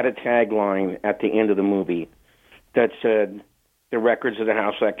 he had a tagline at the end of the movie that said, "The records of the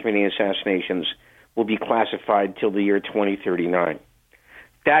House Select Committee assassinations will be classified till the year 2039.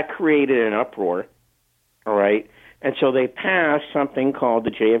 That created an uproar, all right? And so they passed something called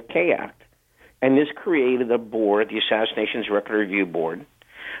the JFK Act. And this created a board, the Assassinations Record Review Board,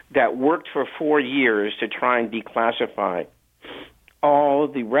 that worked for 4 years to try and declassify all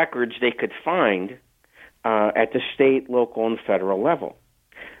the records they could find at the state, local, and federal level.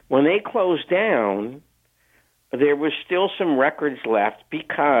 When they closed down, there was still some records left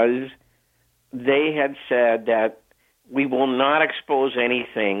because they had said that we will not expose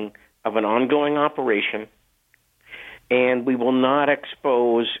anything of an ongoing operation and we will not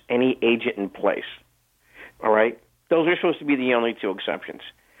expose any agent in place. All right? Those are supposed to be the only two exceptions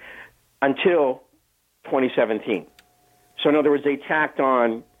until 2017. So in other words, they tacked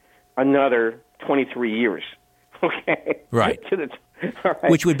on another 23 years. Okay? Right. All right.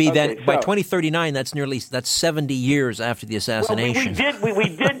 Which would be okay, then by 2039. That's 70 years after the assassination. Well,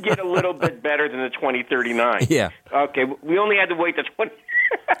 we did get a little bit better than the 2039. Yeah. Okay. We only had to wait to 20.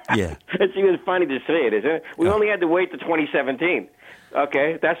 Yeah. It's even funny to say it, isn't it? We only had to wait to 2017.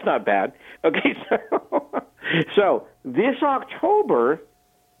 Okay, that's not bad. Okay, so this October,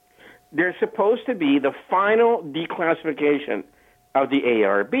 there's supposed to be the final declassification of the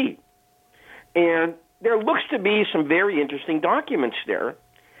ARB, and there looks to be some very interesting documents there.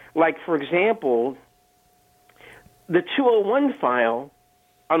 Like, for example, the 201 file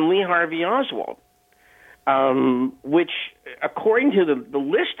on Lee Harvey Oswald, which, according to the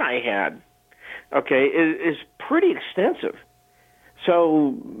list I had, okay, is pretty extensive.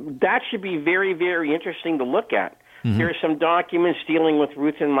 So that should be very, very interesting to look at. Mm-hmm. There are some documents dealing with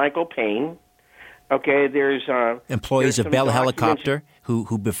Ruth and Michael Payne. Okay, there's employees of Bell Helicopter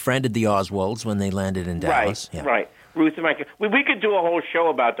who befriended the Oswalds when they landed in Dallas. Right, right. Ruth and Michael. We could do a whole show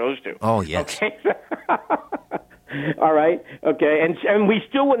about those two. Oh, yes. Okay. All right. Okay, and we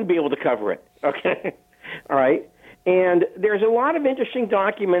still wouldn't be able to cover it. Okay. All right. And there's a lot of interesting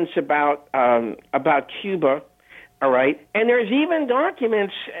documents about Cuba. All right. And there's even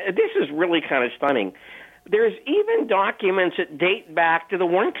documents. This is really kind of stunning. There's even documents that date back to the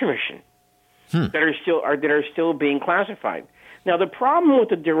Warren Commission. That are still being classified. Now, the problem with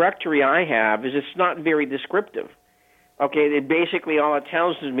the directory I have is it's not very descriptive. Okay, basically all it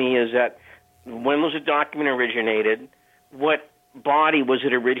tells me is that when was the document originated, what body was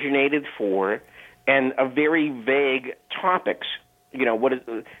it originated for, and a very vague topics.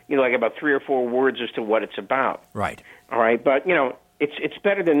 Like about 3 or 4 words as to what it's about. Right. All right, but it's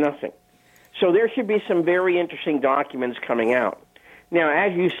better than nothing. So there should be some very interesting documents coming out. Now,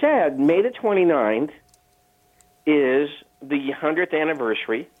 as you said, May the 29th is the 100th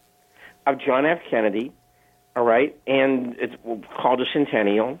anniversary of John F. Kennedy, all right, and it's called a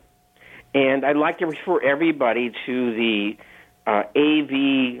centennial. And I'd like to refer everybody to the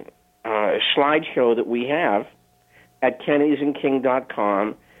AV slideshow that we have at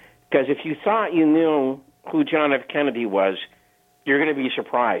kennedysandking.com, because if you thought you knew who John F. Kennedy was, you're going to be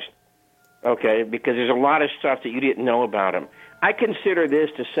surprised, okay, because there's a lot of stuff that you didn't know about him. I consider this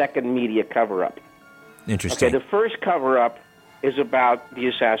the second media cover-up. Interesting. Okay, the first cover-up is about the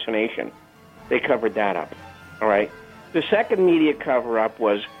assassination. They covered that up, all right? The second media cover-up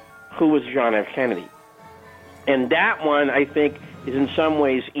was who was John F. Kennedy. And that one, I think, is in some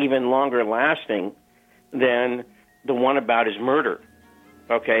ways even longer lasting than the one about his murder,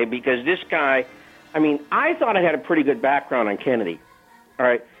 okay? Because this guy, I thought I had a pretty good background on Kennedy, all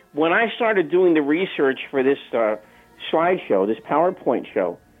right? When I started doing the research for this slideshow, this PowerPoint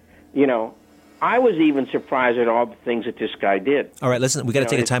show, I was even surprised at all the things that this guy did. All right, listen, we got to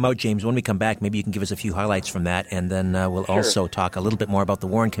take a time out, James. When we come back, maybe you can give us a few highlights from that, and then we'll also talk a little bit more about the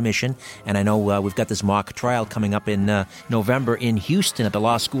Warren Commission. And I know we've got this mock trial coming up in November in Houston at the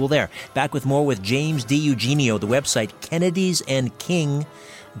law school there. Back with more with James D. Eugenio, the website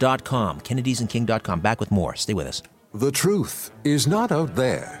kennedysandking.com. kennedysandking.com. Back with more. Stay with us. The truth is not out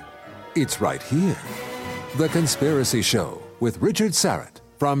there. It's right here. The Conspiracy Show with Richard Syrett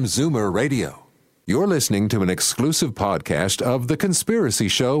from Zoomer Radio. You're listening to an exclusive podcast of The Conspiracy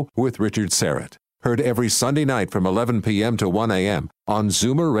Show with Richard Syrett. Heard every Sunday night from 11 p.m. to 1 a.m. on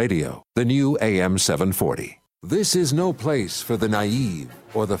Zoomer Radio, the new AM 740. This is no place for the naive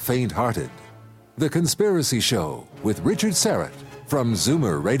or the faint-hearted. The Conspiracy Show with Richard Syrett from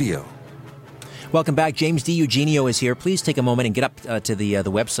Zoomer Radio. Welcome back. James D. Eugenio is here. Please take a moment and get up to the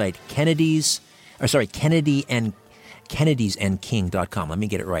website kennedysandking.com. Let me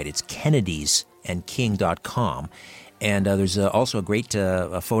get it right. It's kennedysandking.com. And there's also a great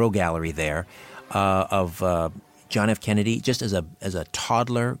photo gallery there of John F. Kennedy, just as a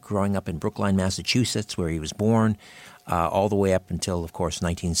toddler growing up in Brookline, Massachusetts, where he was born, all the way up until, of course,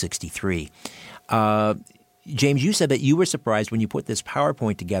 1963. James, you said that you were surprised when you put this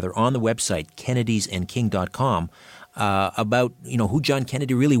PowerPoint together on the website, kennedysandking.com, about who John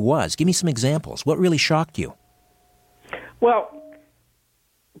Kennedy really was. Give me some examples. What really shocked you? Well,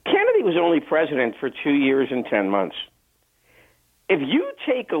 Kennedy was only president for 2 years and 10 months. If you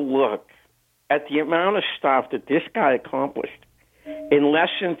take a look at the amount of stuff that this guy accomplished in less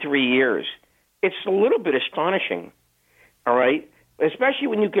than 3 years, it's a little bit astonishing, all right? Especially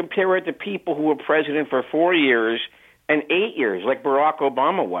when you compare it to people who were president for 4 years and 8 years, like Barack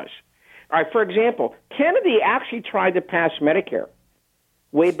Obama was. All right, for example, Kennedy actually tried to pass Medicare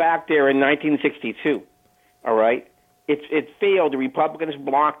way back there in 1962, all right? It failed. The Republicans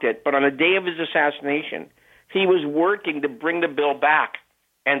blocked it. But on the day of his assassination, he was working to bring the bill back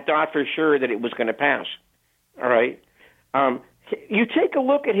and thought for sure that it was going to pass. All right? You take a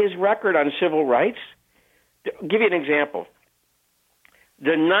look at his record on civil rights. I'll give you an example.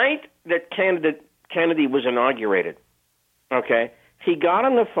 The night that Kennedy was inaugurated, okay, he got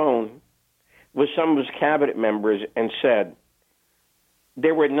on the phone with some of his cabinet members and said,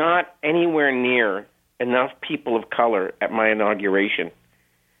 there were not anywhere near enough people of color at my inauguration.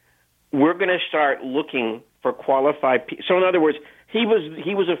 We're going to start looking for qualified people. So in other words, he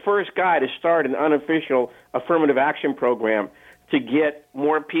was the first guy to start an unofficial affirmative action program to get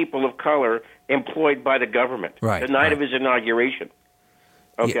more people of color employed by the government the night of his inauguration.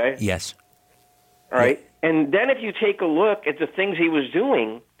 Okay? Yes. All right. Yeah. And then if you take a look at the things he was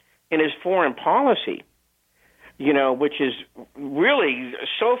doing in his foreign policy, which is really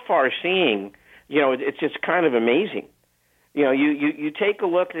so far-seeing, it's just kind of amazing. You take a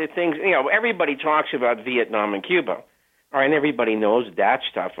look at the things, everybody talks about Vietnam and Cuba, all right, and everybody knows that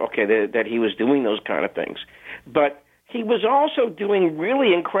stuff, okay, that he was doing those kind of things. But he was also doing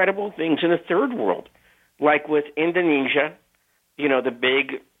really incredible things in the third world, like with Indonesia, the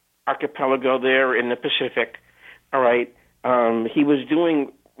big archipelago there in the Pacific, all right. He was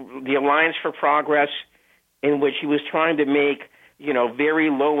doing the Alliance for Progress, in which he was trying to make very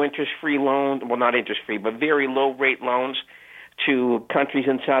low interest-free loans, well, not interest-free, but very low-rate loans to countries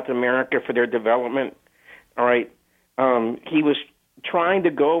in South America for their development. All right. He was trying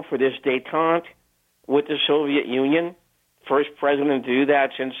to go for this détente with the Soviet Union, first president to do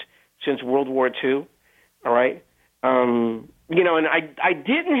that since World War II. All right. And I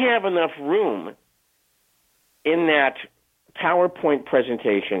didn't have enough room in that PowerPoint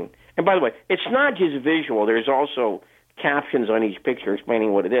presentation. And by the way, it's not just visual. There's also captions on each picture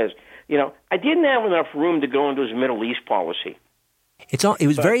explaining what it is. I didn't have enough room to go into his Middle East policy. It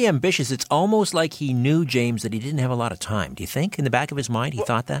was very ambitious. It's almost like he knew, James, that he didn't have a lot of time. Do you think in the back of his mind he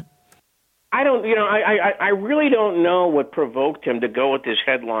thought that? I don't, I really don't know what provoked him to go at this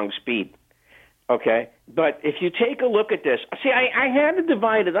headlong speed. Okay? But if you take a look at this, see, I had to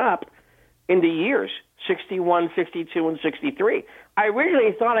divide it up into years, 61, 62, and 63. I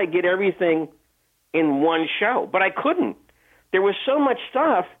originally thought I'd get everything in one show, but I couldn't. There was so much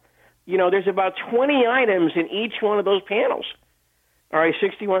stuff. There's about 20 items in each one of those panels. All right,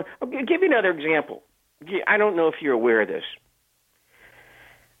 61. I'll give you another example. I don't know if you're aware of this.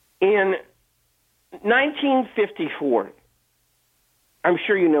 In 1954, I'm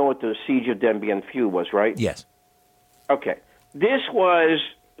sure you know what the Siege of Dien Bien Phu was, right? Yes. Okay. This was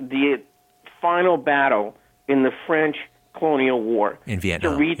the final battle in the French colonial war in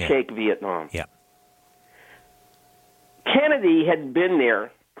Vietnam, to retake Vietnam. Yeah. Kennedy had been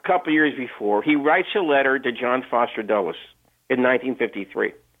there a couple of years before. He writes a letter to John Foster Dulles in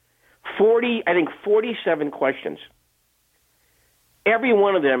 1953. 47 questions. Every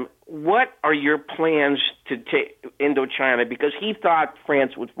one of them, what are your plans to take Indochina? Because he thought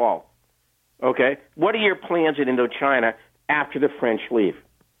France would fall. Okay? What are your plans in Indochina after the French leave?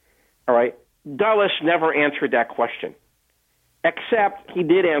 All right? Dulles never answered that question, except he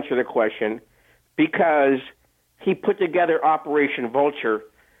did answer the question because he put together Operation Vulture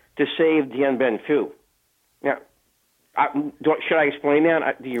to save Dien Bien Phu. Now, should I explain that?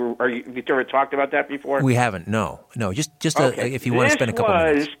 Have you ever talked about that before? We haven't. No. Just okay. If you want to spend a couple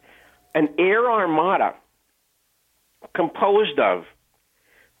minutes. This was an air armada composed of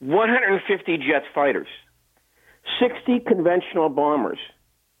 150 jet fighters, 60 conventional bombers,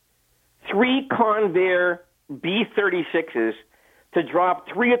 3 Convair B-36s to drop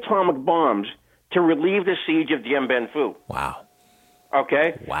 3 atomic bombs to relieve the siege of Dien Bien Phu. Wow.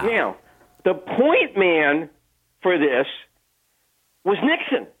 Okay? Wow. Now, the point man for this was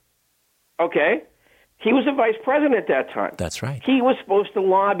Nixon. Okay? He was the vice president at that time. That's right. He was supposed to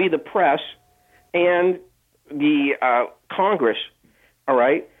lobby the press and the Congress. All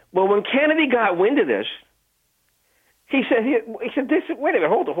right? Well, when Kennedy got wind of this, he said, wait a minute,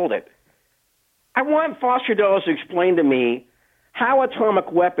 hold it. I want Foster Dulles to explain to me how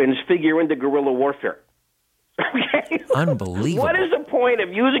atomic weapons figure into guerrilla warfare. Okay? Unbelievable. What is the point of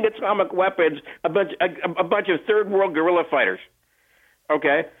using atomic weapons, a bunch of third world guerrilla fighters?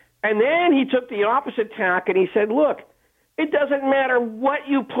 Okay? And then he took the opposite tack and he said, look, it doesn't matter what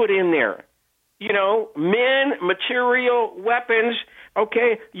you put in there. You know, men, material, weapons,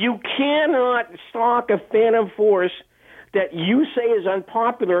 okay? You cannot stock a phantom force that you say is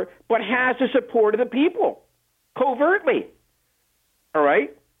unpopular but has the support of the people, covertly. All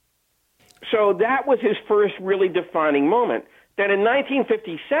right? So that was his first really defining moment. Then in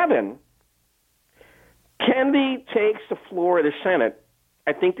 1957, Kennedy takes the floor of the Senate.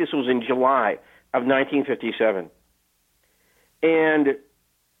 I think this was in July of 1957. And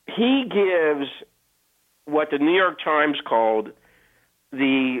he gives what the New York Times called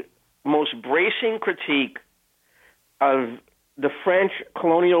the most bracing critique of the French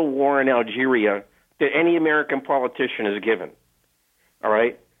colonial war in Algeria that any American politician has given. All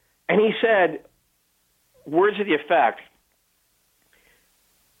right? And he said, words to the effect,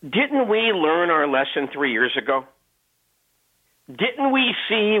 didn't we learn our lesson 3 years ago? Didn't we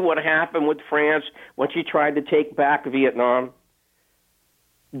see what happened with France when she tried to take back Vietnam?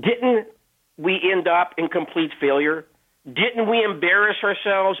 Didn't we end up in complete failure? Didn't we embarrass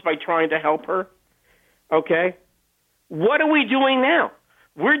ourselves by trying to help her? Okay? What are we doing now?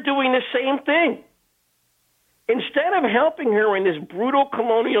 We're doing the same thing. Instead of helping her in this brutal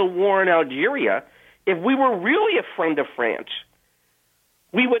colonial war in Algeria, if we were really a friend of France,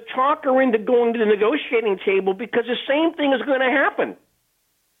 we would talk her into going to the negotiating table because the same thing is going to happen.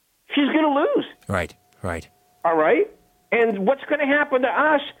 She's going to lose. Right. All right? And what's going to happen to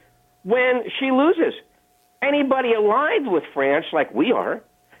us when she loses? Anybody allied with France, like we are,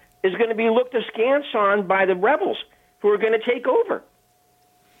 is going to be looked askance on by the rebels who are going to take over.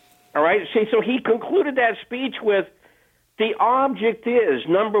 All right? See, so he concluded that speech with, the object is,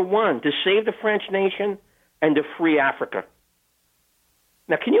 number one, to save the French nation and to free Africa.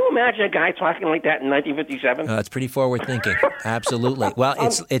 Now, can you imagine a guy talking like that in 1957? It's pretty forward thinking. Absolutely. Well,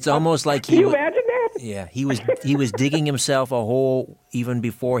 it's almost like he. Can you imagine that? Yeah, he was digging himself a hole even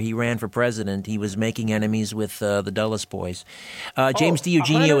before he ran for president. He was making enemies with the Dulles boys. James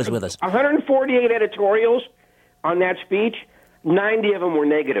DiEugenio is with us. 148 editorials on that speech. 90 of them were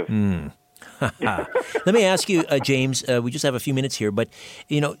negative. Let me ask you, James. We just have a few minutes here, but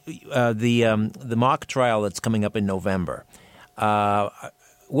you know the mock trial that's coming up in November.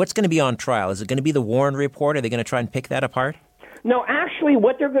 What's going to be on trial? Is it going to be the Warren report? Are they going to try and pick that apart? No, actually,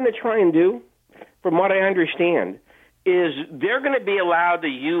 what they're going to try and do, from what I understand, is they're going to be allowed to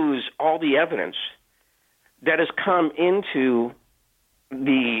use all the evidence that has come into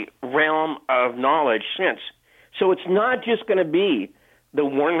the realm of knowledge since. So it's not just going to be the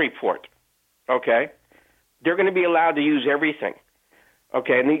Warren report, okay? They're going to be allowed to use everything,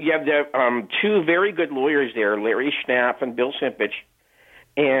 okay? And you have the two very good lawyers there, Larry Schnapp and Bill Simpich,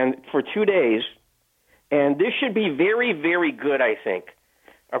 and for 2 days. And this should be very, very good, I think,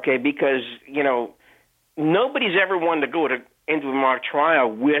 okay, because, you know, nobody's ever wanted to go into a mock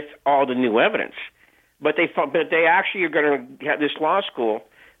trial with all the new evidence. But they actually are going to have this law school,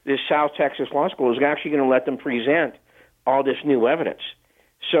 this South Texas law school, is actually going to let them present all this new evidence.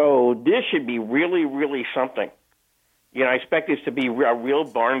 So this should be really, really something. You know, I expect this to be a real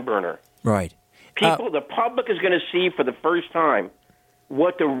barn burner. Right. The public is going to see for the first time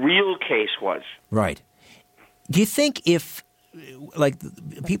what the real case was. Right. Do you think if like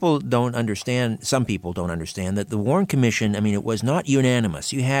people don't understand. Some people don't understand that the Warren Commission. I mean, it was not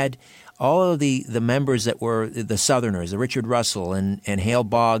unanimous. You had all of the members that were the Southerners, the Richard Russell and Hale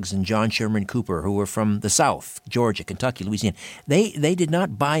Boggs and John Sherman Cooper, who were from the South, Georgia, Kentucky, Louisiana. They did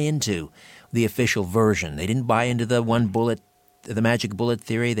not buy into the official version. They didn't buy into the the magic bullet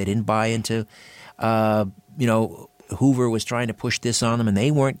theory. They didn't buy into, Hoover was trying to push this on them, and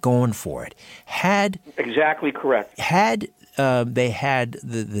they weren't going for it. Exactly correct. Had they had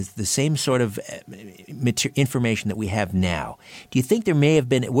the same sort of information that we have now, do you think there may have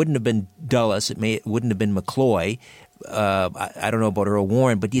been? It wouldn't have been Dulles. It wouldn't have been McCloy. I don't know about Earl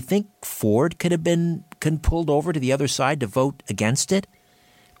Warren, but do you think Ford could have been pulled over to the other side to vote against it?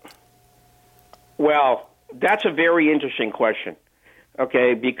 Well, that's a very interesting question.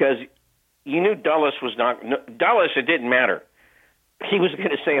 Okay, because you knew Dulles was not Dulles. It didn't matter. He was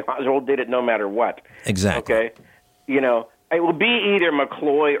going to say Oswald did it no matter what. Exactly. Okay, it will be either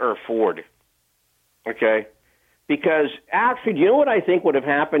McCloy or Ford. Okay, because actually, do you know what I think would have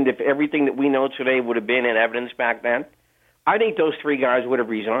happened if everything that we know today would have been in evidence back then? I think those three guys would have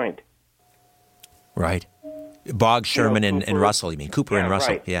resigned. Right. Boggs, Sherman, and Russell. You mean Cooper and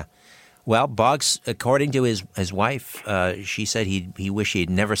Russell? Right. Yeah. Well, Boggs, according to his wife, she said he wished he had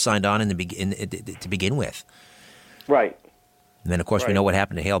never signed on to begin with. Right. And then, of course, we know what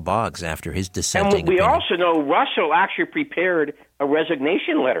happened to Hale Boggs after his dissenting And we opinion. also know Russell actually prepared a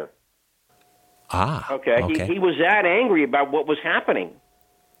resignation letter. Okay. He was that angry about what was happening.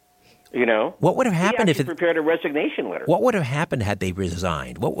 What would have happened if he prepared a resignation letter? What would have happened had they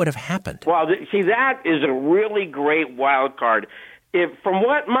resigned? What would have happened? Well, see, that is a really great wild card. From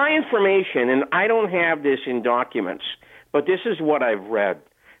what my information, and I don't have this in documents, but this is what I've read,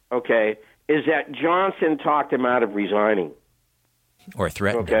 okay, is that Johnson talked him out of resigning. Or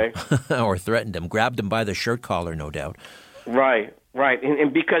threatened him. Or threatened him. Grabbed him by the shirt collar, no doubt. Right.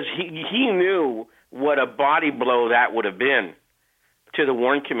 And because he knew what a body blow that would have been to the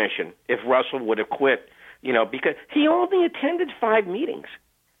Warren Commission if Russell would have quit, because he only attended 5 meetings.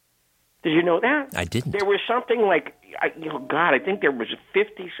 Did you know that? I didn't. There was something like, I think there was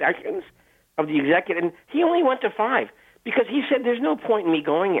 50 sessions of the executive, and he only went to 5 because he said, there's no point in me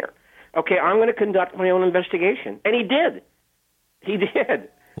going here. Okay, I'm going to conduct my own investigation. And he did. He did.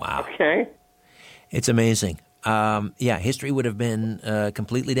 Wow. Okay. It's amazing. History would have been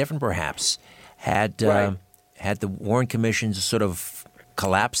completely different, perhaps, had the Warren Commission sort of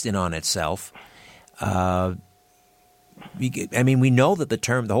collapsed in on itself. We know that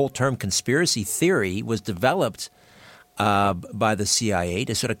the whole term conspiracy theory was developed by the CIA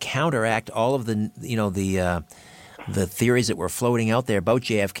to sort of counteract all of the theories that were floating out there about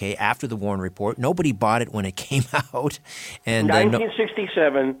JFK after the Warren Report. Nobody bought it when it came out. And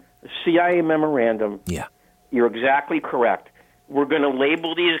 1967, CIA memorandum. Yeah. You're exactly correct. We're going to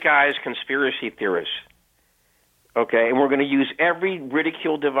label these guys conspiracy theorists. Okay? And we're going to use every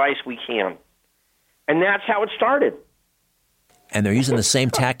ridicule device we can. And that's how it started. And they're using the same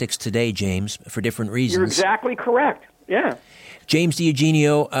tactics today, James, for different reasons. You're exactly correct. Yeah. James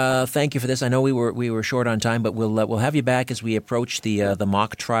DiEugenio, thank you for this. I know we were short on time, but we'll have you back as we approach the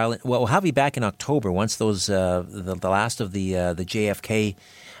mock trial. Well, we'll have you back in October once those the last of the JFK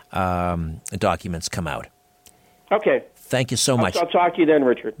documents come out. Okay. Thank you so much. I'll talk to you then,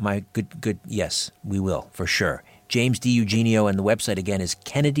 Richard. My good. Yes, we will for sure. James DiEugenio, and the website again is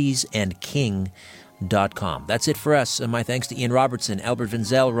kennedysandking.com. That's it for us. My thanks to Ian Robertson, Albert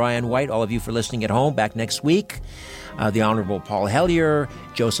Vinzel, Ryan White, all of you for listening at home. Back next week. The Honorable Paul Hellier,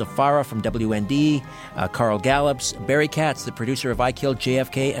 Joseph Farah from WND, Carl Gallups, Barry Katz, the producer of I Killed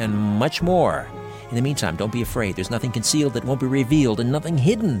JFK, and much more. In the meantime, don't be afraid. There's nothing concealed that won't be revealed, and nothing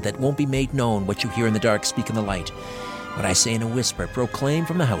hidden that won't be made known. What you hear in the dark, speak in the light. What I say in a whisper, proclaim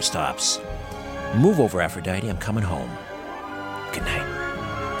from the housetops. Move over, Aphrodite. I'm coming home. Good night.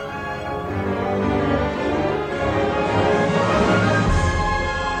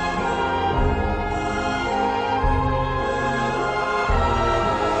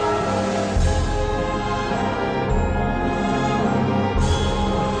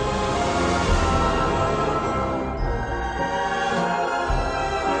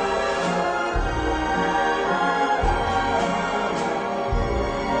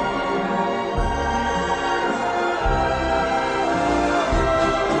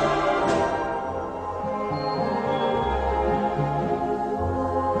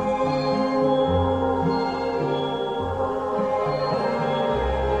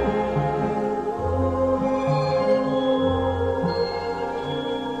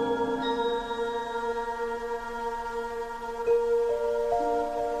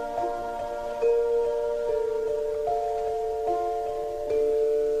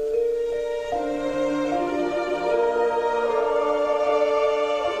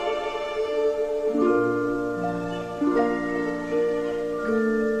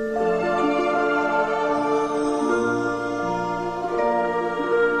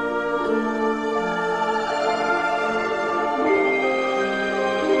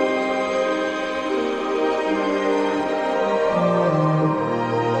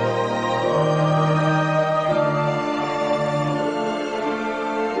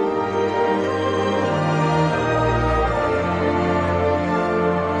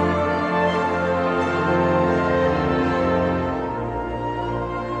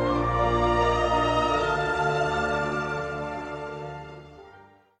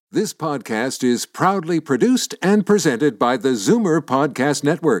 This podcast is proudly produced and presented by the Zoomer Podcast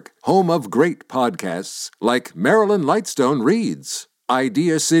Network, home of great podcasts like Marilyn Lightstone Reads,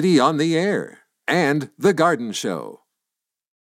 Idea City on the Air, and The Garden Show.